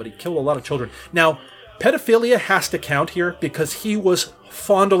sell, but he killed a lot of children. Now, pedophilia has to count here because he was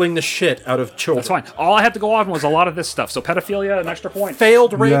fondling the shit out of children. That's fine. All I had to go on was a lot of this stuff. So pedophilia, an extra point.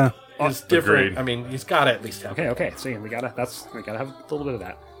 Failed rape Yeah. is different. Agreed. I mean, he's got to at least have. Okay. See, we gotta have a little bit of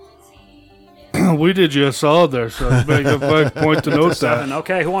that. We did you a solid there, so it's make a big point to note 7. that.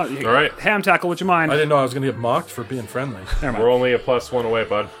 Okay, who wants? All right. Ham tackle. Would you mind? I didn't know I was going to get mocked for being friendly. Never mind. We're only a +1 away,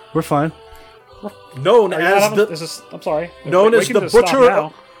 bud. We're fine. Known Are you as out of the... them? I'm sorry. Known We as can the just stop butcher-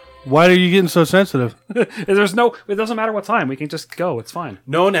 now. Why are you getting so sensitive? There's no. It doesn't matter what time. We can just go. It's fine.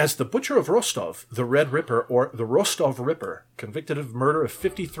 Known as the Butcher of Rostov, the Red Ripper, or the Rostov Ripper, convicted of murder of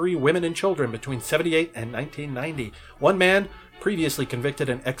 53 women and children between 78 and 1990. One man previously convicted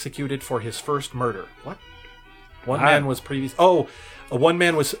and executed for his first murder. What? One man was one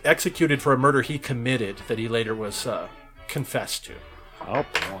man was executed for a murder he committed that he later was confessed to. Oh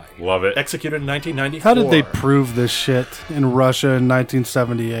boy. Love it. Executed in 1994. How did they prove this shit in Russia in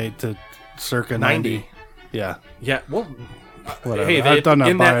 1978 to circa 90? Yeah, Yeah, well, whatever. hey, I'm not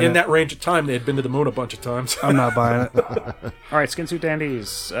in buying it. that range of time, they had been to the moon a bunch of times. I'm not buying it. All right, Skin Suit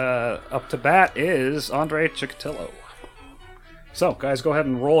Dandies. Up to bat is Andre Chikatilo. So, guys, go ahead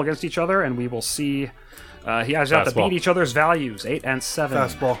and roll against each other, and we will see. You guys have to Fastball. beat each other's values, 8 and 7.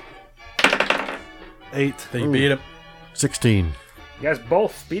 Fastball. 8. They beat him. 16. You guys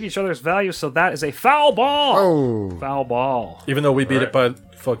both beat each other's values, so that is a foul ball. Oh. Foul ball. Even though we beat it by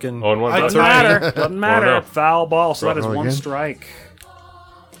fucking... 0-1, bud. Doesn't matter. Doesn't matter. no. Foul ball. So that is Roll 1 again. strike.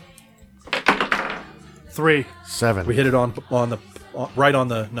 3. 7. We hit it right on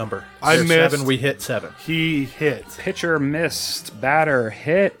the number. I There's missed. 7, we hit 7. He hit. Pitcher missed. Batter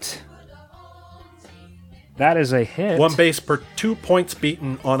hit. That is a hit. 1 base per 2 points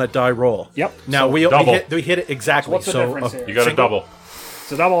beaten on a die roll. Yep. Now So we double. hit it exactly. What's the difference here? You got a single- double.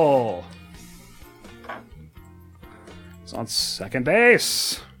 It's a double. It's on second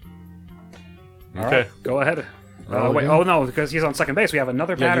base. All Okay. right, go ahead. Wait. Oh no, because he's on second base. We have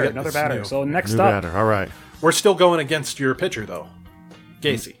another Yeah, you batter. got Another this batter. new- So next New up, batter. All right. We're still going against your pitcher though,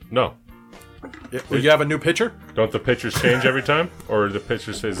 Gacy. No. You have a new pitcher. Don't the pitchers change every time? Or the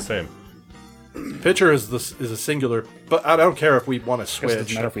pitcher stays the same? Pitcher is a singular, but I don't care if we want to Guess it doesn't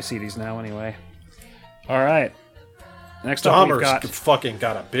switch. matter if we see these now anyway. All right. Next up, we've Dahmer's got fucking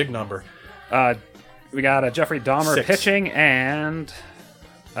got a big number. Jeffrey Dahmer 6. pitching and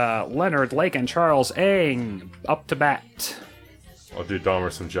Leonard Lake and Charles Ang up to bat. I'll do Dahmer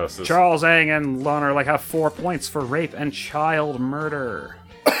some justice. Charles Ang and Leonard Lake have 4 points for rape and child murder.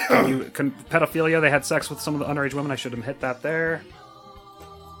 Pedophilia, they had sex with some of the underage women. I should have hit that there.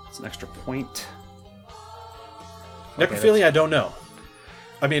 It's an extra point. Necrophilia, I don't know.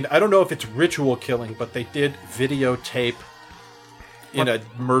 I mean, I don't know if it's ritual killing, but they did videotape in a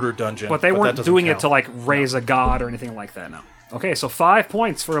murder dungeon. But they that weren't doesn't doing it count. to like raise a god or anything like that. No. Okay, so 5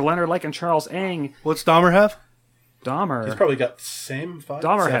 points for Leonard Lake and Charles Eng. What's Dahmer have? Dahmer. He's probably got the same 5.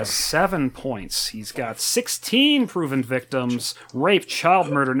 Dahmer 7. has 7 points. He's got 16 proven victims: rape, child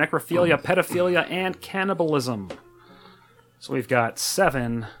murder, necrophilia, pedophilia, and cannibalism. So we've got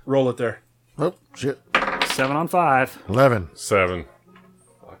 7. Roll it there. Oh, shit. 7 on 5. 11. 7.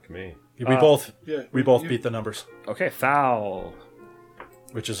 Fuck me. We both beat the numbers, Okay, foul.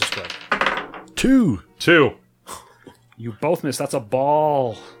 which is a strike. 2. 2. You both missed. That's a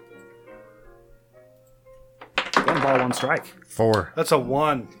ball. 1 ball, 1 strike. 4. That's a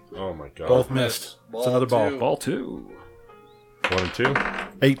 1. Oh my god. Both missed. It's another ball. Ball 2. 1 and 2.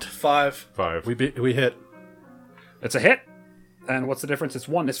 8. 5. 5. We hit. It's a hit. And what's the difference? It's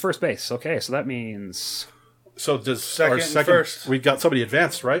 1. It's first base. Okay, so that means... So does Second our and second? first. We got somebody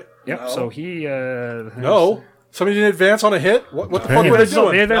advanced, right? Yep, so he... No. Somebody didn't advance on a hit. What the fuck were they So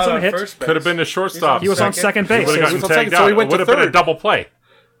doing? they advanced on a hit. Could have been the shortstop. He was on second base. Would So have he gotten was on tagged second, so out. he went It would to have been a third. double play.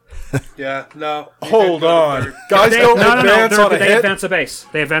 Yeah, no. Hold on, guys! They, Don't no, advance on a they hit. advance a base.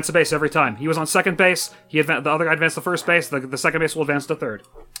 They advance a base every time. He was on second base. The other guy advanced to first base. The second base will advance to third.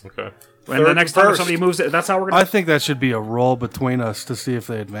 Okay. And Third the next and time first. somebody moves it, that's how we're I gonna. think that should be a roll between us to see if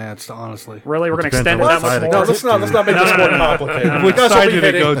they advanced, honestly. Really, we're gonna Depends extend it on that what much side it more. No, let's not make this more complicated. Which You guys will side be did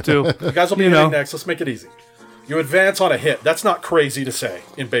it hitting. go to? You guys will be You hitting know. next. Let's make it easy. You advance on a hit. That's not crazy to say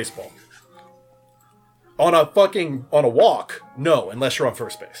in baseball. On a walk, no, unless you're on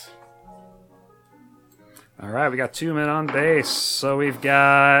first base. All right, we got 2 men on base. So we've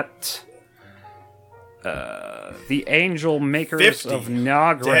got the Angel Makers 50. of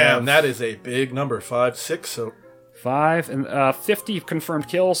Nagra. Damn, that is a big number. 5, 6. So 5 and 50 confirmed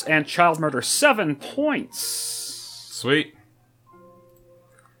kills and child murder 7 points. Sweet.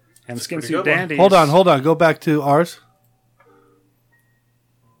 And Skin pretty Suit good one. Dandies. Hold on. Go back to ours.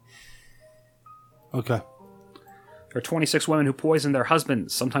 Okay. There are 26 women who poisoned their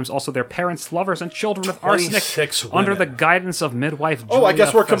husbands, sometimes also their parents, lovers, and children with arsenic 26 under the women. guidance of midwife Oh, I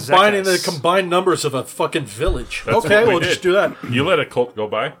guess we're Julia combining the Fazekas. combined numbers of a fucking village. That's Okay, what we we'll did. just do that. You let a cult go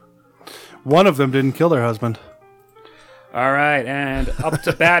by? One of them didn't kill their husband. All right, and up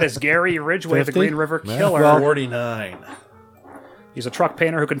to bat is Gary Ridgway, the 50? Green River Killer. 49. He's a truck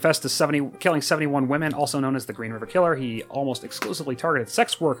painter who confessed to killing 71 women, also known as the Green River Killer. He almost exclusively targeted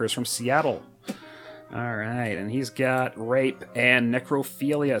sex workers from Seattle. All right, and he's got rape and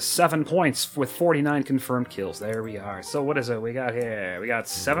necrophilia, 7 points with 49 confirmed kills. There we are. So what is it we got here? We got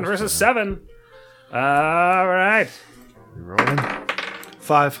 7 versus 7. All right. You rolling?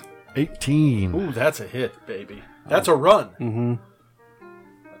 5. 18. Ooh, that's a hit, baby. That's a run.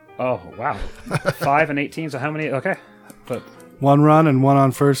 Oh, wow. 5 and 18, so how many? Okay. But 1 run and 1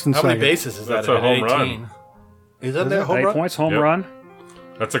 on first and How second. many bases is That's that? a at home 18? run. Is that a home 8 run? points, home Yep. run.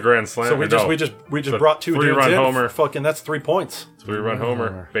 That's a grand slam. So we just It's a brought 2 dudes 3-run in. homer. Fucking, that's 3 points. 3-run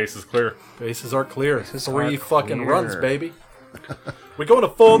homer. Base is clear. Bases are clear. Bases 3 are fucking clear. runs, baby. We going a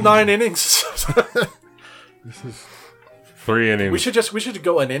full 9 innings. 3 innings. we should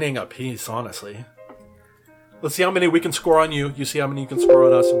go an inning apiece, honestly. Let's see how many we can score on you. You see how many you can score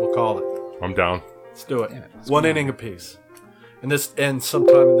on us, and we'll call it. I'm down. Let's do it. 1 inning apiece. And this ends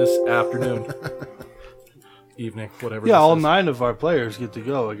sometime this afternoon. Evening, whatever. Yeah, this all is. 9 of our players get to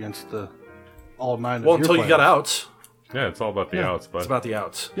go against all 9 Well, of your until you got players. outs. Yeah, it's all about the outs, It's but about the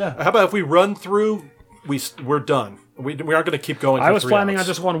outs. Yeah. How about if we run through? We're done. We aren't going to keep going. I for was 3 planning outs. on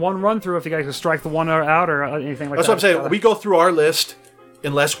just one run through if you guys could strike the one out or anything like That's that. what I'm saying. We go through our list.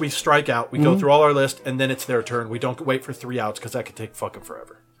 Unless we strike out, we Mm-hmm. go through all our list, and then it's their turn. We don't wait for 3 outs because that could take fucking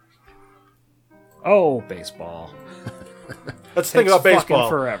forever. Oh, baseball. That's the thing Takes about fucking baseball.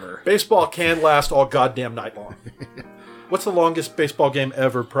 forever. Baseball can last all goddamn night long. What's the longest baseball game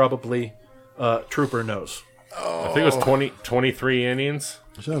ever? Probably Trooper knows. I think it was 23 innings.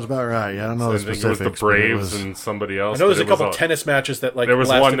 Sounds about right. Yeah, I don't know I the think it was specifics. the but it Braves was- and somebody else. I know there's but a couple it was tennis matches that like There was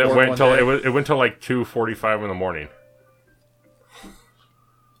lasted one that more went than till one day. it went till like 2:45 in the morning.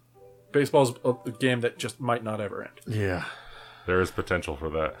 Baseball's a game that just might not ever end. Yeah. There is potential for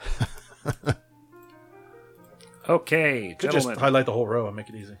that. Okay, Could just gentlemen. highlight the whole row and make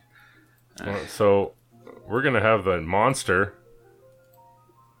it easy. So we're gonna have the monster,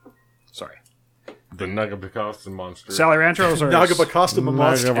 Sorry. the Nagabikosta monster. Sally Rantros or Nagabacosta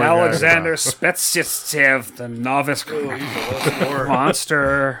monster. Alexander Spetsitsev, the novice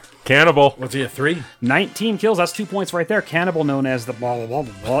monster. Cannibal. Was he a 3? 19 kills, that's 2 points right there. Cannibal, known as the blah, blah,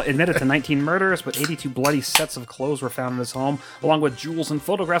 blah, blah, admitted to 19 murders, but 82 bloody sets of clothes were found in his home, along with jewels and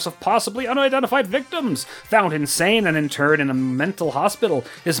photographs of possibly unidentified victims. Found insane and interred in a mental hospital.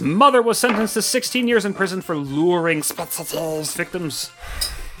 His mother was sentenced to 16 years in prison for luring Spetsitsev's victims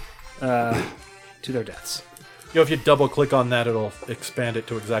to their deaths. if you double click on that, it'll expand it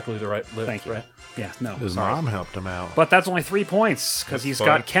to exactly the right list. Thank you. Right? Yeah, no. His sorry. mom helped him out. But that's only 3 points because he's fine.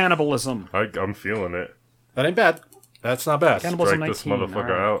 got cannibalism. I'm feeling it. That ain't bad. That's not bad. Cannibalism Strike this 19. motherfucker All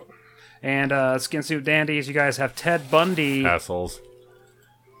right. out. And Skin Suit Dandies, you guys have Ted Bundy. Assholes.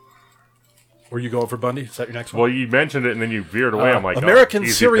 Were you going for Bundy? Is that your next one? Well, you mentioned it and then you veered away. I'm like, American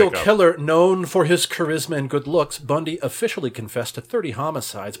easy serial pickup. killer known for his charisma and good looks, Bundy officially confessed to 30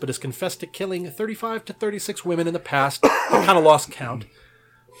 homicides, but has confessed to killing 35 to 36 women in the past. Kind of lost count.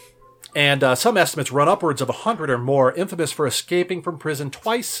 And some estimates run upwards of 100 or more, infamous for escaping from prison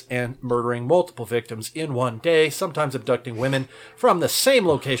twice and murdering multiple victims in one day, sometimes abducting women from the same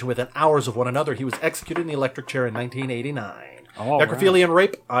location within hours of one another. He was executed in the electric chair in 1989. All Necrophilia and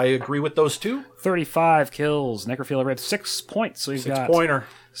rape, I agree with those two. 35 kills. Necrophilia rated 6 points. So you've got 6-pointer.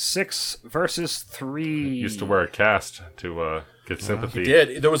 6 versus 3. Used to wear a cast to get sympathy.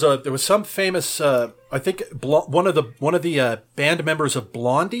 Did there was some famous I think one of the band members of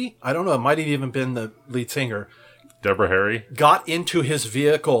Blondie, I don't know, it might have even been the lead singer, Deborah Harry. got into his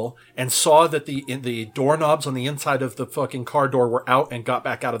vehicle and saw that the doorknobs on the inside of the fucking car door were out and got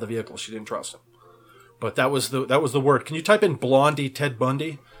back out of the vehicle. She didn't trust him. But that was the word. Can you type in Blondie Ted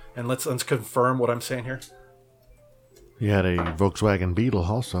Bundy and let's confirm what I'm saying here? He had a Volkswagen Beetle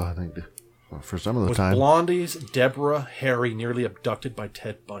also, I think, for some of the Was time. Blondie's Deborah Harry nearly abducted by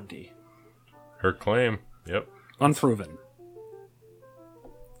Ted Bundy? Her claim. Yep. Unproven.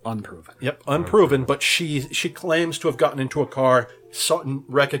 Unproven. Yep, unproven, but she claims to have gotten into a car, saw and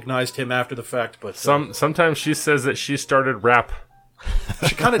recognized him after the fact, but Sometimes she says that she started rap.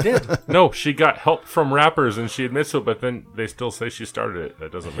 she kind of did. No, she got help from rappers and she admits to it, but then they still say she started it.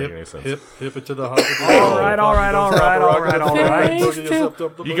 That doesn't make any sense. Hip it to the All right.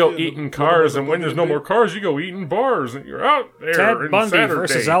 You go eating cars, and when there's no more cars, you go eating bars, and you're out there. Ted in Bundy Saturday.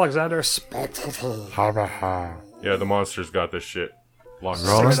 versus Alexander Spectacle. Yeah, the monster's got this shit. Locked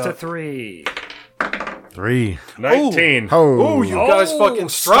Roll up. 6 to 3. 3. 19. Oh, you guys Oh, fucking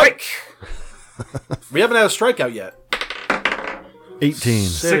strike! We haven't had a strikeout yet. 18.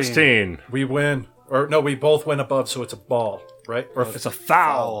 16. We win. Or no, we both win above, so it's a ball, right? Or It's a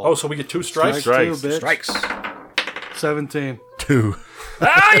foul. oh, so we get 2 strikes? Strikes. Two, bitch. Strikes. 17. 2.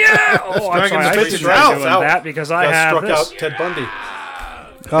 Ah, yeah! Oh, I'm sorry. I the should bitch be out. doing Out. that because I You have struck this. out Ted Bundy.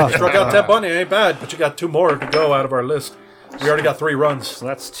 Oh, Struck out Ted Bundy, ain't bad, but you got 2 more to go out of our list. We already got 3 runs. So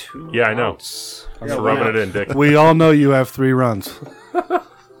that's 2 Yeah, I know. outs. Just rubbing it in, Dick. we all know you have 3 runs. I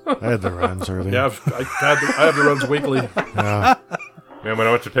had the runs earlier. Yeah, I have the runs weekly. Man, when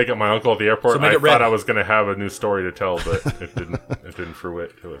I went to pick up my uncle at the airport, So make I it red. thought I was going to have a new story to tell, but it didn't. It didn't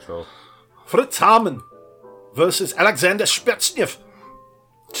fruit to itself. Fritz Hamann versus Alexander Spetsnif.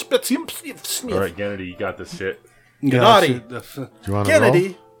 All right, Kennedy, you got this shit. Gennady. Do you want to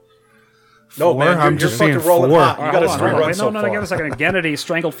Kennedy. No, man, I'm you're just fucking seeing rolling 4. hot. You got us 3 runs so No, far. give us a second. Gennady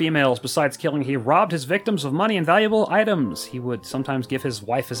strangled females. Besides killing, he robbed his victims of money and valuable items. He would sometimes give his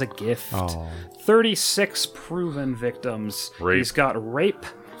wife as a gift. 36 proven victims. Rape. He's got rape.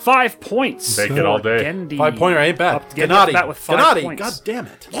 5 points. Take it all day. Gennady. 5-pointer ain't bad. Up to get Gennady. that with 5 Gennady. points. God damn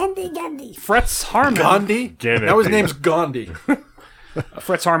it. Fritz Harman. Gandhi? Gennady. Now his name's Gandhi.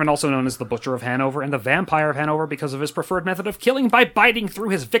 Fritz Harman, also known as the Butcher of Hanover and the Vampire of Hanover because of his preferred method of killing by biting through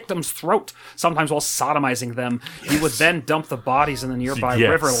his victim's throat, sometimes while sodomizing them. He would then dump the bodies in the nearby Yes.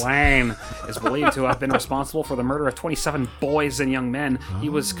 River Lane. Is believed to have been responsible for the murder of 27 boys and young men. He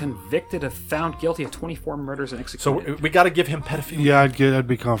was convicted of found guilty of 24 murders and So executed. we got to give him pedophilia. Yeah, I'd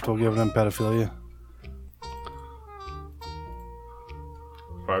be comfortable giving him pedophilia.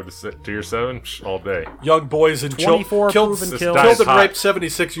 5 to 6 to your 7 all day. Young boys and 24 children. proven This kills. dies Killed and hot. raped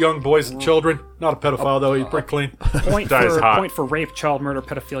 76 young boys and children. Not a pedophile, though. He's pretty clean. Dies hot. Point for rape, child murder,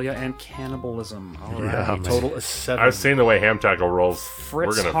 pedophilia, and cannibalism. All right. Total is 7. I've seen the way Ham Tackle rolls.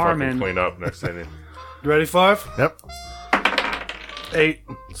 Fritz We're gonna Harman. fucking clean up next inning. You ready, 5? Yep. 8.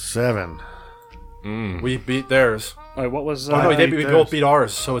 7. We beat theirs. All right, what was... Oh, no, we beat both theirs. beat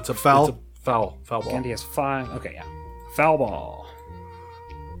ours, so it's a Foul? It's a foul. Foul ball. Andy has 5. Okay, yeah. Foul ball.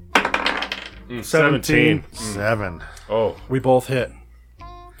 17. 7. Oh, We both hit.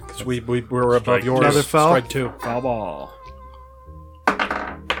 Because we were above Strike. yours. Another foul? Strike 2. Foul ball.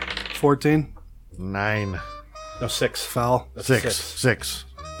 14. 9. No, 6. Foul. 6. 6.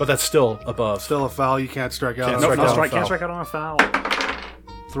 But that's still above. Still a foul. You can't strike out. Can't on a strike No out. foul. strike. Foul. Can't strike out on a foul.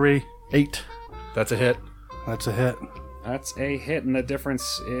 3. 8. That's a hit. That's a hit. That's a hit, and the difference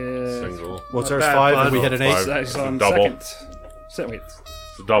is... single. What's Not ours? bad, 5, bud. and we hit an 8. Five. That's on Double. second. Wait.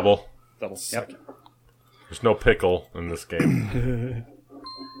 It's a double. Double. Yep. There's no pickle in this game.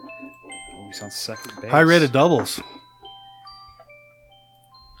 Oh, he's on second base. High rated doubles.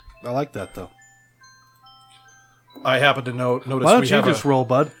 I like that, though. I happen to notice Why don't we you have just roll,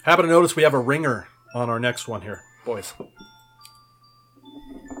 bud? happen to notice we have a ringer on our next one here, boys.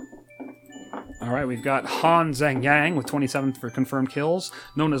 All right, we've got Han Zhengyang with 27 for confirmed kills.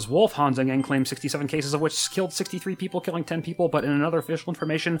 Known as Wolf, Han Zhengyang claimed 67 cases, of which killed 63 people, killing 10 people. But in another official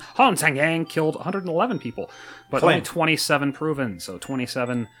information, Han Zhengyang killed 111 people, but only 27 proven. So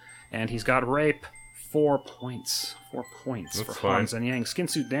 27, and he's got rape. 4 points. 4 points That's for Han Zhengyang.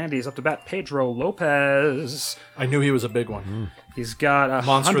 Skinsuit Dandy is up to bat. Pedro Lopez. I knew he was a big one. He's got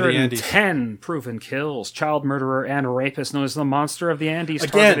Monster of the Andes. 110 proven kills. Child murderer and rapist known as the Monster of the Andes.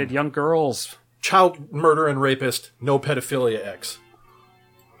 Again. Targeted young girls. Child murder and rapist, no pedophilia X.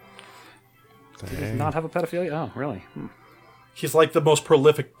 He does not have a pedophilia? Oh, really? He's like the most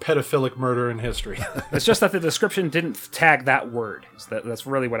prolific pedophilic murderer in history. It's just that the description didn't tag that word. That's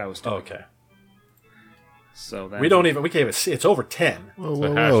really what I was doing. Okay. So then We can't even see. It's over 10. Whoa, the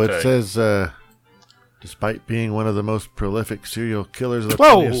whoa, whoa. It hashtag. says, despite being one of the most prolific serial killers of the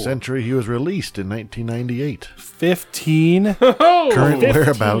Whoa. 20th century, he was released in 1998. 15. Current 15.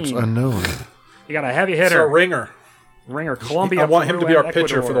 whereabouts unknown. You got a heavy It's a hitter. ringer. Ringer, Colombia. I want him to be Peru, our and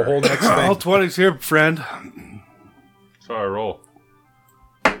pitcher for the Ecuador. whole next All thing. 20's here, friend. So I roll.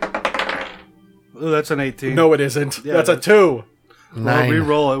 Ooh, that's an 18. No, it isn't. Yeah, That's a that's- 2. Well, 9.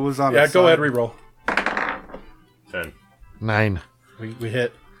 re-roll. It was on Yeah, its go side. ahead, reroll. 10. 9. We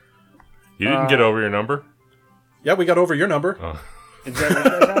hit. You didn't get over your number? Yeah, we got over your number. Is that what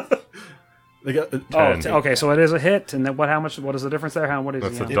you guys have? They got, Oh, 10. okay. So it is a hit, and then what? How much? What is the difference there? What is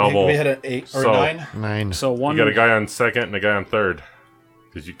That's he a on? double. We hit an 8 or So- 9. 9. So one. You got a guy on second and a guy on third.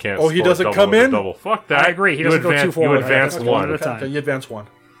 Because you can't. Oh, he score doesn't double come with a in? Double. Fuck that. I agree. He You doesn't go advance- too forward. You advance Okay, one. at a time. Okay, you advance 1.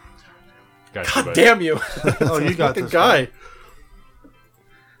 Gotcha, God buddy. damn you. Oh, you got Fucking this. guy.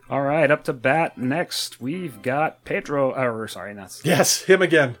 All right, up to bat next. We've got Pedro. Or sorry, not. Yes, him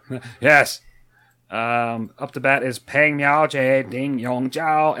again. Yes. Up to bat is Peng Miaojie, Ding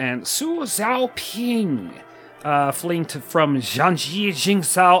Yongjiao, and Su Xiaoping, fleeing from Jiangxi,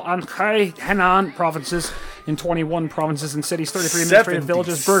 Jingzhou, Anhui, Henan provinces in 21 provinces and cities, 33 administrative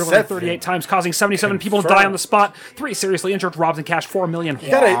villages, burglared 38 times, causing 77 people to die on the spot, 3 seriously injured, robbed and cashed 4 million You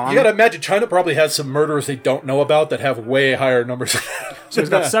gotta imagine China probably has some murderers they don't know about that have way higher numbers. So he's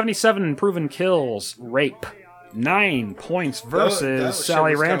got 77 proven kills, rape, 9 points versus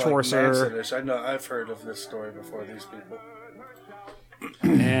Sally Ranchhorser. I know. I've heard of this story before. These people.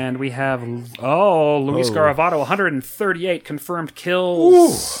 And we have, Luis Garavado, 138 confirmed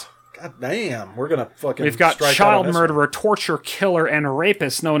kills. God damn, we're gonna fucking. We've got strike out child on this murderer, torture killer, and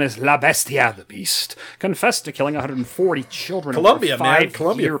rapist known as La Bestia, the Beast. Confessed to killing 140 children Colombia, over a man. 5-year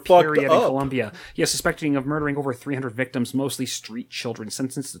Colombia fucked period in up. Colombia. He is suspected of murdering over 300 victims, mostly street children,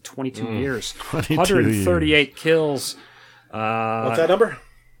 sentenced to 22 years. 22 138 kills. one. What's that number?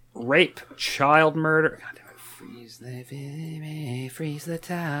 Rape, child murder. God damn it. Freeze the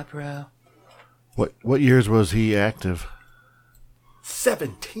top row. What years was he active?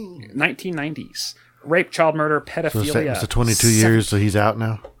 17. 1990s. Rape, child murder, So pedophilia. it's 22 years, so he's out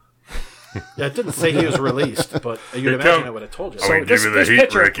now? Yeah, it didn't say he was released, but you'd Here imagine come- I would have told you. I'm gonna give you the heat,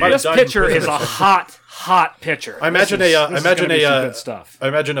 pitcher, Ricky. this Done pitcher pretty is a much. hot pitcher. I imagine This is a gonna be some good stuff. I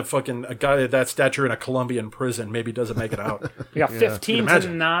imagine a fucking a guy of that stature in a Colombian prison maybe doesn't make it out. We got 15 to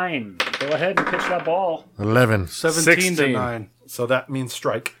imagine. 9. Go ahead and pitch that ball. 11. 17 to 16. 9. So that means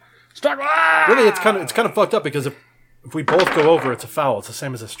strike. Strike! Really, it's kind of fucked up because if we both go over, it's a foul. It's the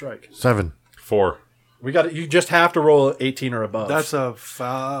same as a strike. 7. 4. We got you just have to roll 18 or above. That's a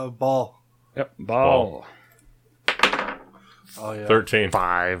foul ball. Yep, ball. Oh yeah. 13.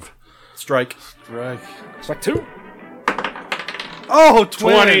 5. strike. Right. Strike 2. Oh,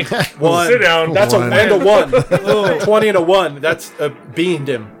 20. 1. Sit down. That's One. a 20 and a 1. That's beaned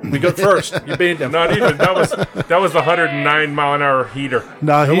him. We go first. You beaned him. Not even. That was the 109 mile an hour heater.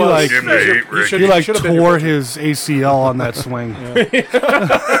 No, he like Give me the heat, Ricky. he like should've been tore his ACL on that swing.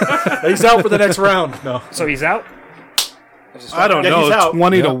 He's out for the next round. No. So he's out? I don't Yeah, know. he's out.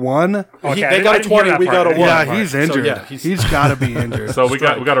 20 to 1. Okay, They got a 20. We got a 1. Yeah, he's injured. yeah, he's got to be injured. So we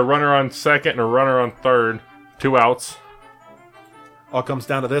got a runner on second and a runner on third. 2 outs. All comes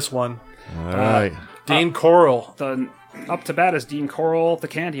down to this one. All right. Dean Coral. The up to bat is Dean Coral, the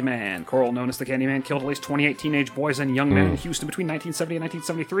Candyman. Coral, known as the Candyman, killed at least 28 teenage boys and young men in Houston between 1970 and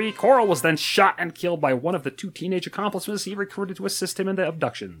 1973. Coral was then shot and killed by one of the 2 teenage accomplices he recruited to assist him in the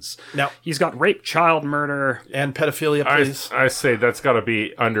abductions. Now- He's got rape, child murder. And pedophilia, please. I say that's got to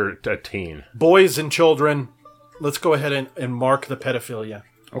be under a teen. Boys and children. Let's go ahead and mark the pedophilia.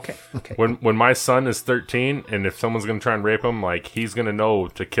 Okay. When my son is 13, and if someone's gonna try and rape him, like he's gonna know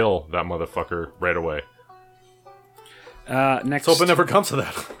to kill that motherfucker right away. Next, Let's hope it never comes to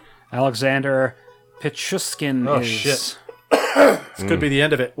that. Alexander Pichuskin Oh, is... shit. This could be the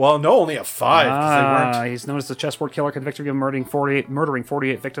end of it. Well, no, only a 5 because they weren't. He's known as the chessboard killer, convicted of murdering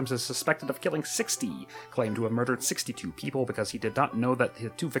 48 victims, is suspected of killing 60, claimed to have murdered 62 people because he did not know that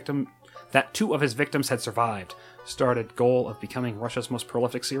two of his victims had survived. Started goal of becoming Russia's most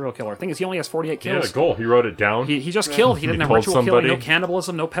prolific serial killer. Thing is, he only has 48 He had kills. a goal. He wrote it down. He just killed. He didn't have told ritual somebody? killing, no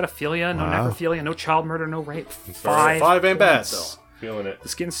cannibalism, no pedophilia, no necrophilia, no child murder, no rape. alright. 5 ain't bad, points. though. Feeling it. The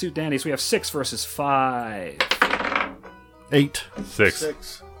Skin Suit Dandies, we have 6 versus 5. 8. 6.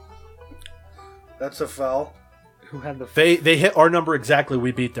 6. That's a foul. Who had the... They hit our number exactly.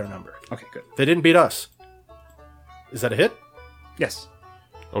 We beat their number. Okay, good. They didn't beat us. Is that a hit? Yes.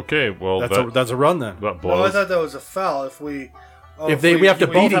 Okay, well, That's a run then. that No, I blows. thought that was a foul. If we... Oh, If we have to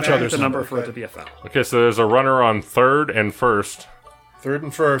we beat both each have other's The number for it okay. to be a foul. Okay, so there's a runner on third and first. 3rd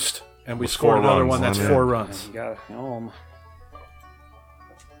and 1st, and we With scored 4 another runs. one. That's Yeah. 4 runs. You got home.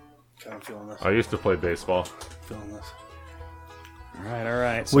 Okay, I'm feeling this. I used to play baseball. Feeling this. All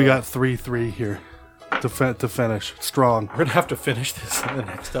right. So We got 3-3 here to finish. Strong. We're gonna have to finish this in the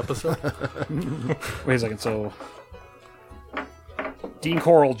next episode. Wait a second. So Dean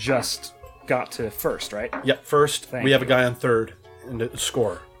Coral just got to first, right? Yep, first Thank we have a you. guy on third in the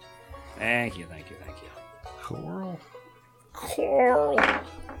score. Thank you. Coral. Coral.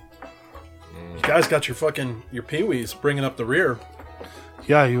 You guys got your peewees bringing up the rear.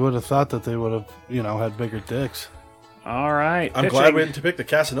 Yeah, you would have thought that they would have, had bigger dicks. All right. I'm glad we didn't pick the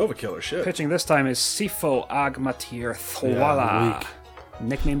Casanova killer. Shit. Pitching this time is Sifo Agmatir Thwala. weak.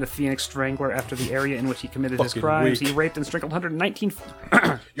 Nicknamed the Phoenix Strangler after the area in which he committed his Fucking crimes. weak. He raped and strangled 119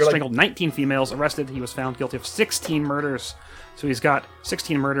 You're strangled 19 females. Arrested. He was found guilty of 16 murders. So he's got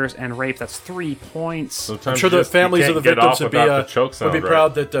 16 murders and rape. That's 3 points. Sometimes I'm sure you the just- you families of can't the get off victims would be, without the choke would sound, be right?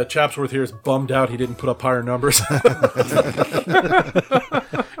 proud that Chapsworth here is bummed out he didn't put up higher numbers.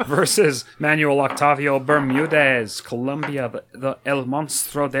 Versus Manuel Octavio Bermudez, Colombia, the El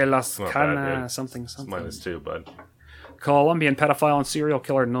Monstro de las Not bad, Canas, dude. something. It's -2, bud. Colombian pedophile and serial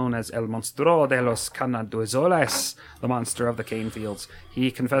killer known as El Monstro de los Canaduezoles, the monster of the cane fields. He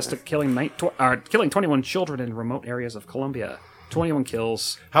confessed to killing 21 children in remote areas of Colombia. 21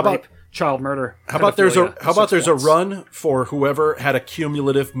 kills. How about- rape, child murder? How about there's a pedophilia, 6 points. run for whoever had a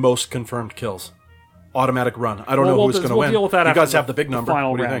cumulative most confirmed kills? Automatic run. I don't know who's going to we'll win. deal with that You after guys have the big number.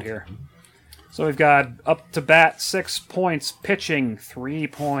 Final What do you round think? here. So we've got up to bat 6 points, pitching 3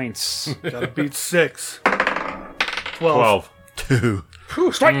 points. Gotta beat 6. 12. 2.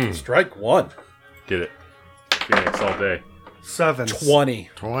 Strike. Strike one. Get it. Phoenix all day. 7. 20.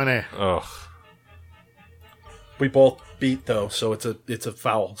 20. Ugh. We both beat though, so it's a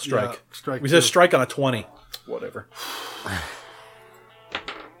foul strike. Yeah, strike we two. said strike on a 20. Whatever.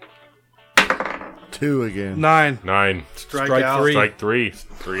 2 again. 9. 9. Strike Strike out. 3. Strike 3.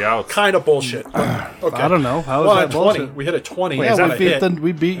 3 outs. Kind of bullshit. Okay. I don't know. How is Well, that at 20. bullshit? We hit a 20. Wait, That's is not that a hit.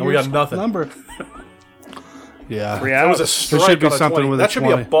 We beat And we your got nothing. number. Yeah. 3 That was a outs. strike should be on a something 20. with a that should be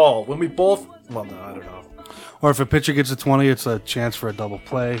 20. a ball. When we both... Well, no, I don't know. Or if a pitcher gets a 20, it's a chance for a double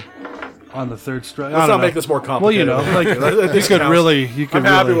play on the third strike. Let's not make this more complicated. Well, like This you could counts. really, you could I'm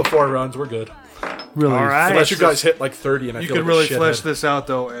happy really, with 4 runs. We're good. really, All right. Unless you guys hit like 30 and I you feel could like a really shithead. flesh this out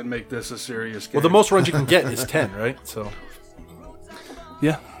though and make this a serious game. Well, the most runs you can get is 10, right? So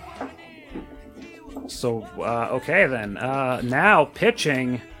yeah. So, okay then. Now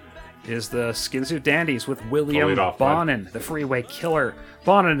pitching is the Skin Suit Dandies with William lead off, bud. Bonin, the freeway killer.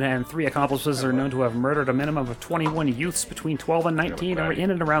 Bonin and 3 accomplices are known to have murdered a minimum of 21 youths between 12 and 19 and were in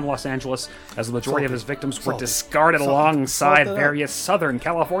and around Los Angeles, as the majority of his victims were discarded alongside various Southern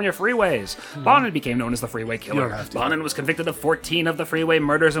California freeways. Bonin became known as the freeway killer. Bonin was convicted of 14 of the freeway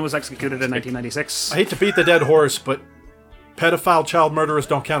murders and was executed in 1996. I hate to beat the dead horse, but pedophile child murderers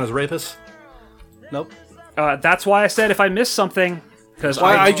don't count as rapists. Nope. That's why I said if I missed something, because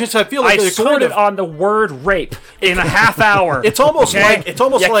I feel like I they're sorted kind of- on the word rape in a half hour. It's almost like you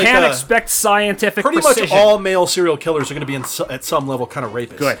like can't expect scientific pretty precision. much all male serial killers are going to be at some level kind of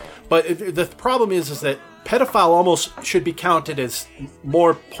rapists. Good. But the problem is that pedophile almost should be counted as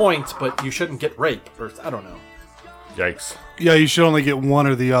more points, but you shouldn't get rape. Or I don't know. Yikes. Yeah, you should only get one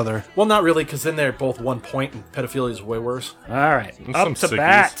or the other. Well, not really, because then they're both 1 point, and pedophilia is way worse. All right, up some to sickies.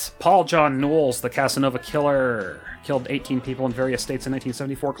 bat. Paul John Knowles, the Casanova Killer, killed 18 people in various states in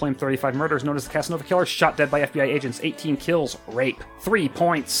 1974, claimed 35 murders, known as the Casanova Killer, shot dead by FBI agents, 18 kills, rape, 3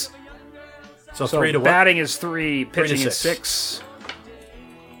 points. So, So 3 to what? batting is 3, to pitching is 6. 6.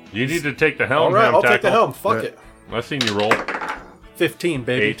 You need to take the helm. All right, Ham I'll take the Tackle. helm. Fuck it. I've seen you roll. 15,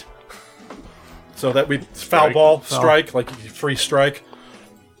 baby. 8. So that we foul Strike. ball, strike, like free strike.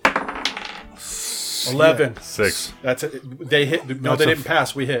 11. 6. That's it. They hit. No, That's they a didn't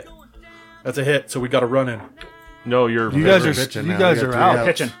pass. We hit. That's a hit. So we got a run in. No, you're. You guys pitching now. are We got 3 out. outs.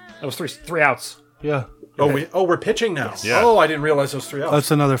 Pitching. That was three outs. Yeah, We're pitching now. Yeah. Oh, I didn't realize those 3 outs.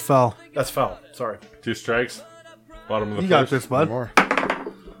 that's another foul. That's foul. Sorry. 2 strikes. Bottom of the You got first. this, bud. More.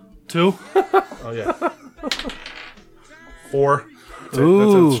 2. Oh yeah. 4. That's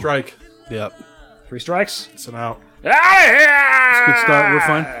Ooh. a strike. Yep. 3 strikes. It's an out. Good start. We're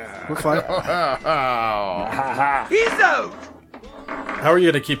fine. We're fine. How are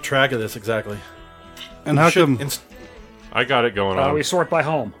you going to keep track of this exactly? And how come? I got it going on. We sort by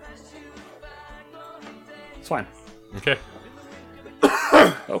home. It's fine. Okay,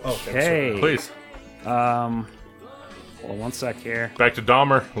 Okay. please. Hold on 1 sec here. Back to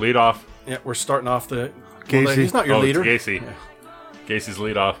Dahmer. Lead off. Yeah, we're starting off the. Gacy. He's not your leader. It's Gacy. Gacy's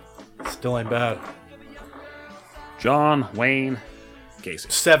lead off. Still ain't bad. John Wayne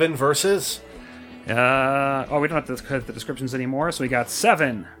Gacy. 7 versus. We don't have to cut the descriptions anymore, so we got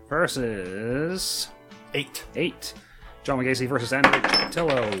 7 versus 8. 8. John Wayne Gacy versus Andrew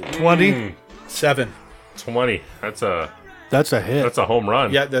Chikatilo. 20. 7. 20. That's a That's a home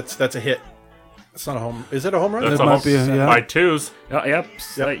run. Yeah, that's a hit. It's not a home. Is it a home run? That's It a might home, be, yeah. by 2s.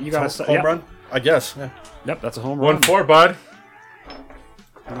 Yep. You got a a home run. I guess. Yeah. Yep, that's a home run. 1-4, bud.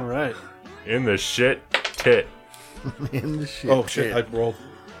 All right. In the shit tit. In the shit. Oh shit! I rolled.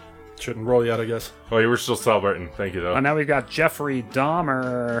 Shouldn't roll yet, I guess. Oh, you were still celebrating. Thank you, though. And now we've got Jeffrey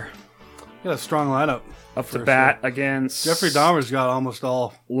Dahmer Got a strong lineup. up to bat against Jeffrey Dahmer's got almost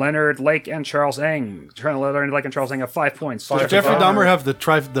all. Leonard Lake and Charles Eng. Leonard Lake and Charles Eng have 5 points. Five. Does Jeffrey Dahmer have the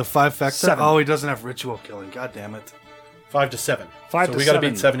trifecta? 7. Oh, he doesn't have ritual killing. God damn it. 5 to 7. 5 so to we got to 7.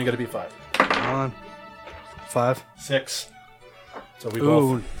 beat 7. You got to beat 5. Come on. 5. 6. So we Ooh.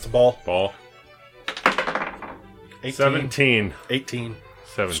 both. It's a ball. Ball. 18. 17. 18.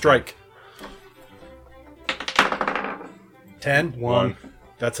 17. Strike. 10. 1.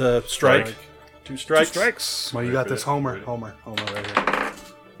 That's a strike. Strike. 2 strikes. Strikes. Well, you got this Homer right here.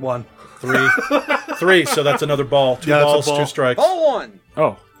 1. 3. 3. So that's another ball. 2 Yeah, that's a balls. ball. 2 strikes. Ball 1.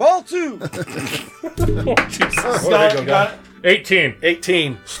 Oh. Ball 2. Oh, there you go, guy. 18.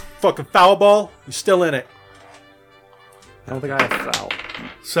 18. Fucking foul ball. He's still in it. I don't think I have foul.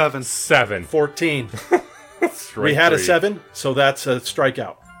 7. 7. 14. Strike We had a 3. 7, so that's a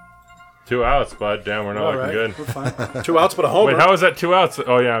strikeout. 2 outs, bud. Damn, we're not All looking right. good. We're fine. 2 outs, but a homer. Wait, how is that 2 outs?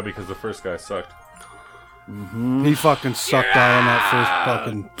 Oh, yeah, because the first guy sucked. He fucking sucked out on that first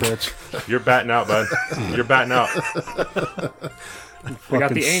fucking pitch. You're batting out, bud. You're batting out. We got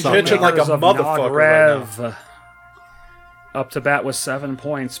Fucking the Angel sucked Pitching like Makers a of motherfucker right Nogrev. Up to bat with 7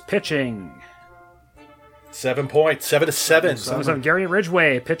 points. Pitching. 7 points. 7 to 7. So Gary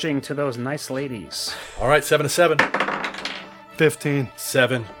Ridgway pitching to those nice ladies. All right, 7 to 7. 15.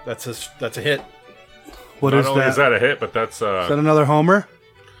 7. That's a hit. What Not is only that? is that a hit, but that's, Is that another Homer?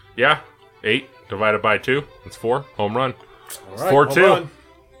 yeah, 8 divided by 2. That's 4. Home run. All right, 4-2. home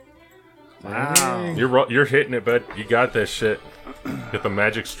run. Wow. You're hitting it, bud. You got this shit. Get the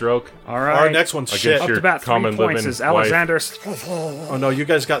magic stroke. All right. Our next one's Against shit. Up your to bat 3 common points living is Alexander Oh no, you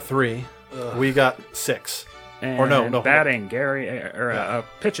guys got 3. We got 6. and Or no, batting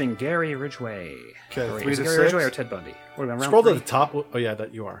pitching Gary Ridgway. Okay, Or 3 is to it Gary Ridgway 6. or Ted Bundy? What are we on, round Scroll to 3? the top. Oh yeah,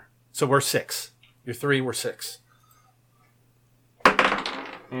 that you are. So we're 6. You're 3. We're 6.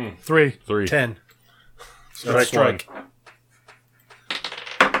 3. 3. 10. Strike 1.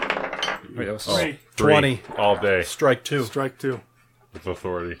 Wait, that was 3. 20. All day Strike 2. Strike 2. with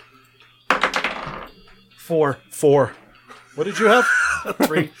authority. 4. 4. What did you have?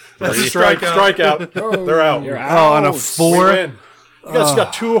 3. That's a Strikeout. They're out. You're Oh, and a out. We 4. win. You guys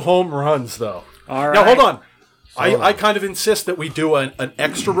got 2 home runs though. All right. Now hold on. I kind of insist that we do an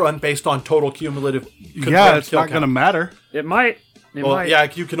extra run based on total cumulative. Yeah, confirmed it's kill not going to count. matter. It might. Well, yeah,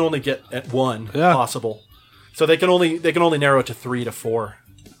 you can only get at 1 Yeah. possible. So they can only narrow it to 3 to 4.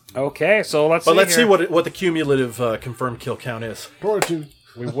 Okay, so let's But see let's see here. what the cumulative confirmed kill count is. 4-2.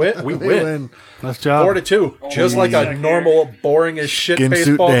 We win. We They win. win. Nice job. 4 to 2, just like a normal, boring as shit Skin suit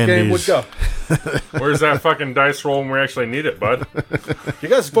baseball game would dandies. go. Where's that fucking dice roll when we actually need it, bud? You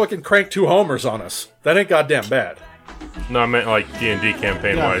guys fucking cranked 2 homers on us. That ain't goddamn bad. No, I meant like D&D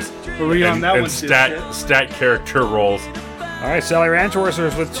campaign wise. Were we on And, that and one? stat character rolls. All right, Sally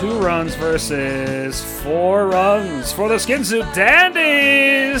Ranchhorsters with 2 runs versus 4 runs for the Skin Suit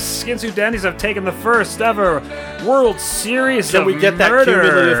Dandies. Skin Suit Dandies have taken the first ever World Series Can of we get murder. that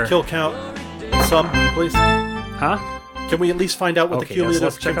cumulative kill count? Some, please. Huh? Can we at least find out what the Okay, cumulative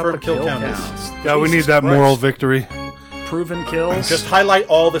let's check out the confirmed kill count is? counts. Yeah, we need Jesus that Christ. moral victory. Proven kills. Just highlight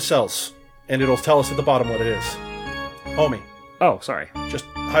all the cells, and it'll tell us at the bottom what it is. Homie, Oh, sorry. just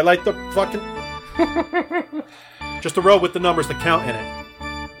highlight the fucking... just the row with the numbers that count in it.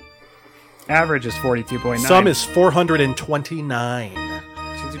 Average is 42.9. Some is 429.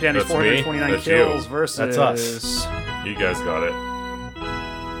 Cincinnati That's 429 me. That's kills you. versus That's us. You guys got it.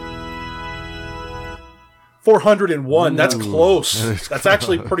 401. That's close. that is That's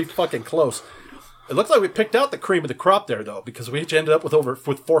actually pretty fucking close. It looks like we picked out the cream of the crop there, though, because we each ended up with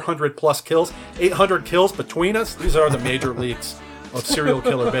 400 plus kills, 800 kills between us. These are the major leagues of serial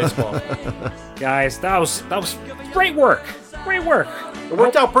killer baseball. Guys, that was great work. Great work. It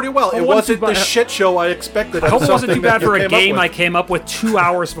worked out pretty well. It wasn't the shit show I expected. I hope it wasn't too bad for a game I I came up with 2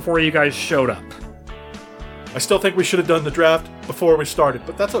 hours before you guys showed up. still think we should have done the draft before we started,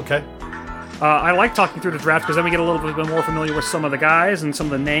 but that's okay. I like talking through the draft because then we get a little bit more familiar with some of the guys and some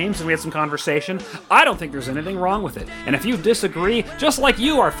of the names, and we had some conversation. I don't think there's anything wrong with it. And if you disagree, just like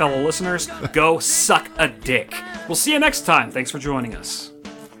you, our fellow listeners, go suck a dick. We'll see you next time. Thanks for joining us.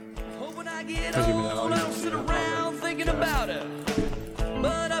 Hoping I get old, I'll sit around thinking about it.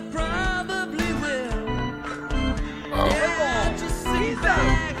 But I probably will. Yeah, just sit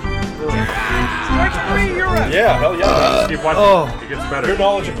back. Yeah, hell yeah. Keep watching. It gets better. Your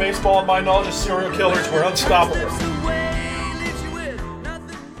knowledge of baseball and my knowledge of serial killers, we're unstoppable. Away.